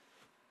with,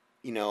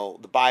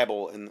 the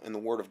Bible and the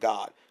Word of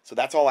God. So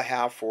that's all I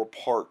have for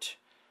part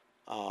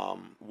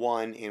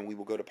 1, and we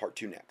will go to part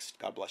 2 next.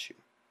 God bless you.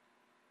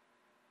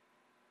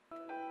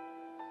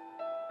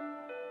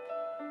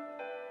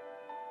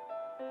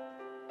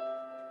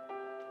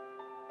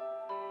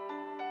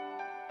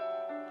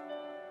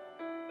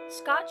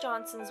 Scott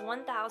Johnson's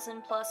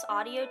 1,000 plus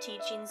audio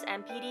teachings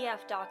and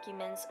PDF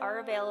documents are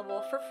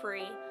available for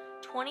free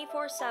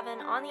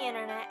 24/7 on the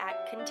internet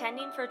at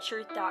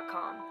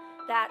contendingfortruth.com.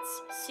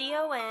 That's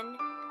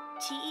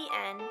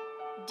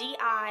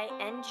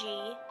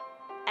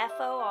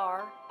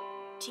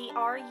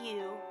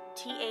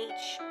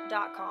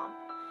contendingfortruth.com.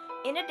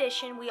 In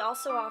addition, we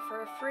also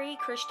offer a free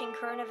Christian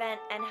current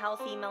event and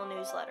health email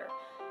newsletter.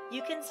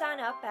 You can sign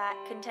up at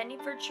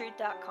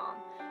contendingfortruth.com.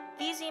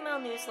 These email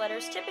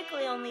newsletters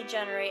typically only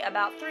generate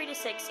about 3 to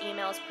 6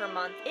 emails per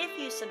month if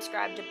you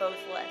subscribe to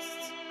both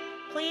lists.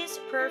 Please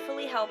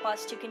prayerfully help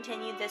us to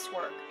continue this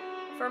work.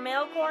 For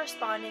mail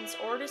correspondence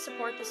or to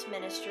support this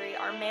ministry,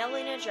 our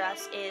mailing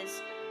address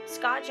is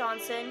Scott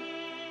Johnson,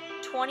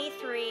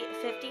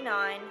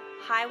 2359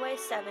 Highway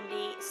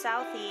 70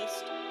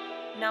 Southeast,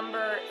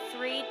 number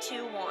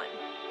 321,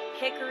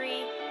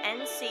 Hickory,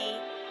 NC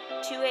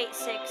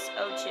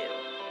 28602.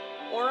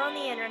 Or on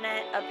the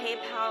internet, a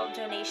PayPal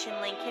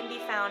donation link can be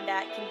found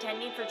at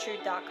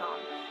contendingfortruth.com.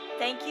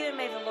 Thank you, and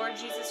may the Lord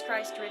Jesus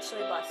Christ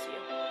richly bless you.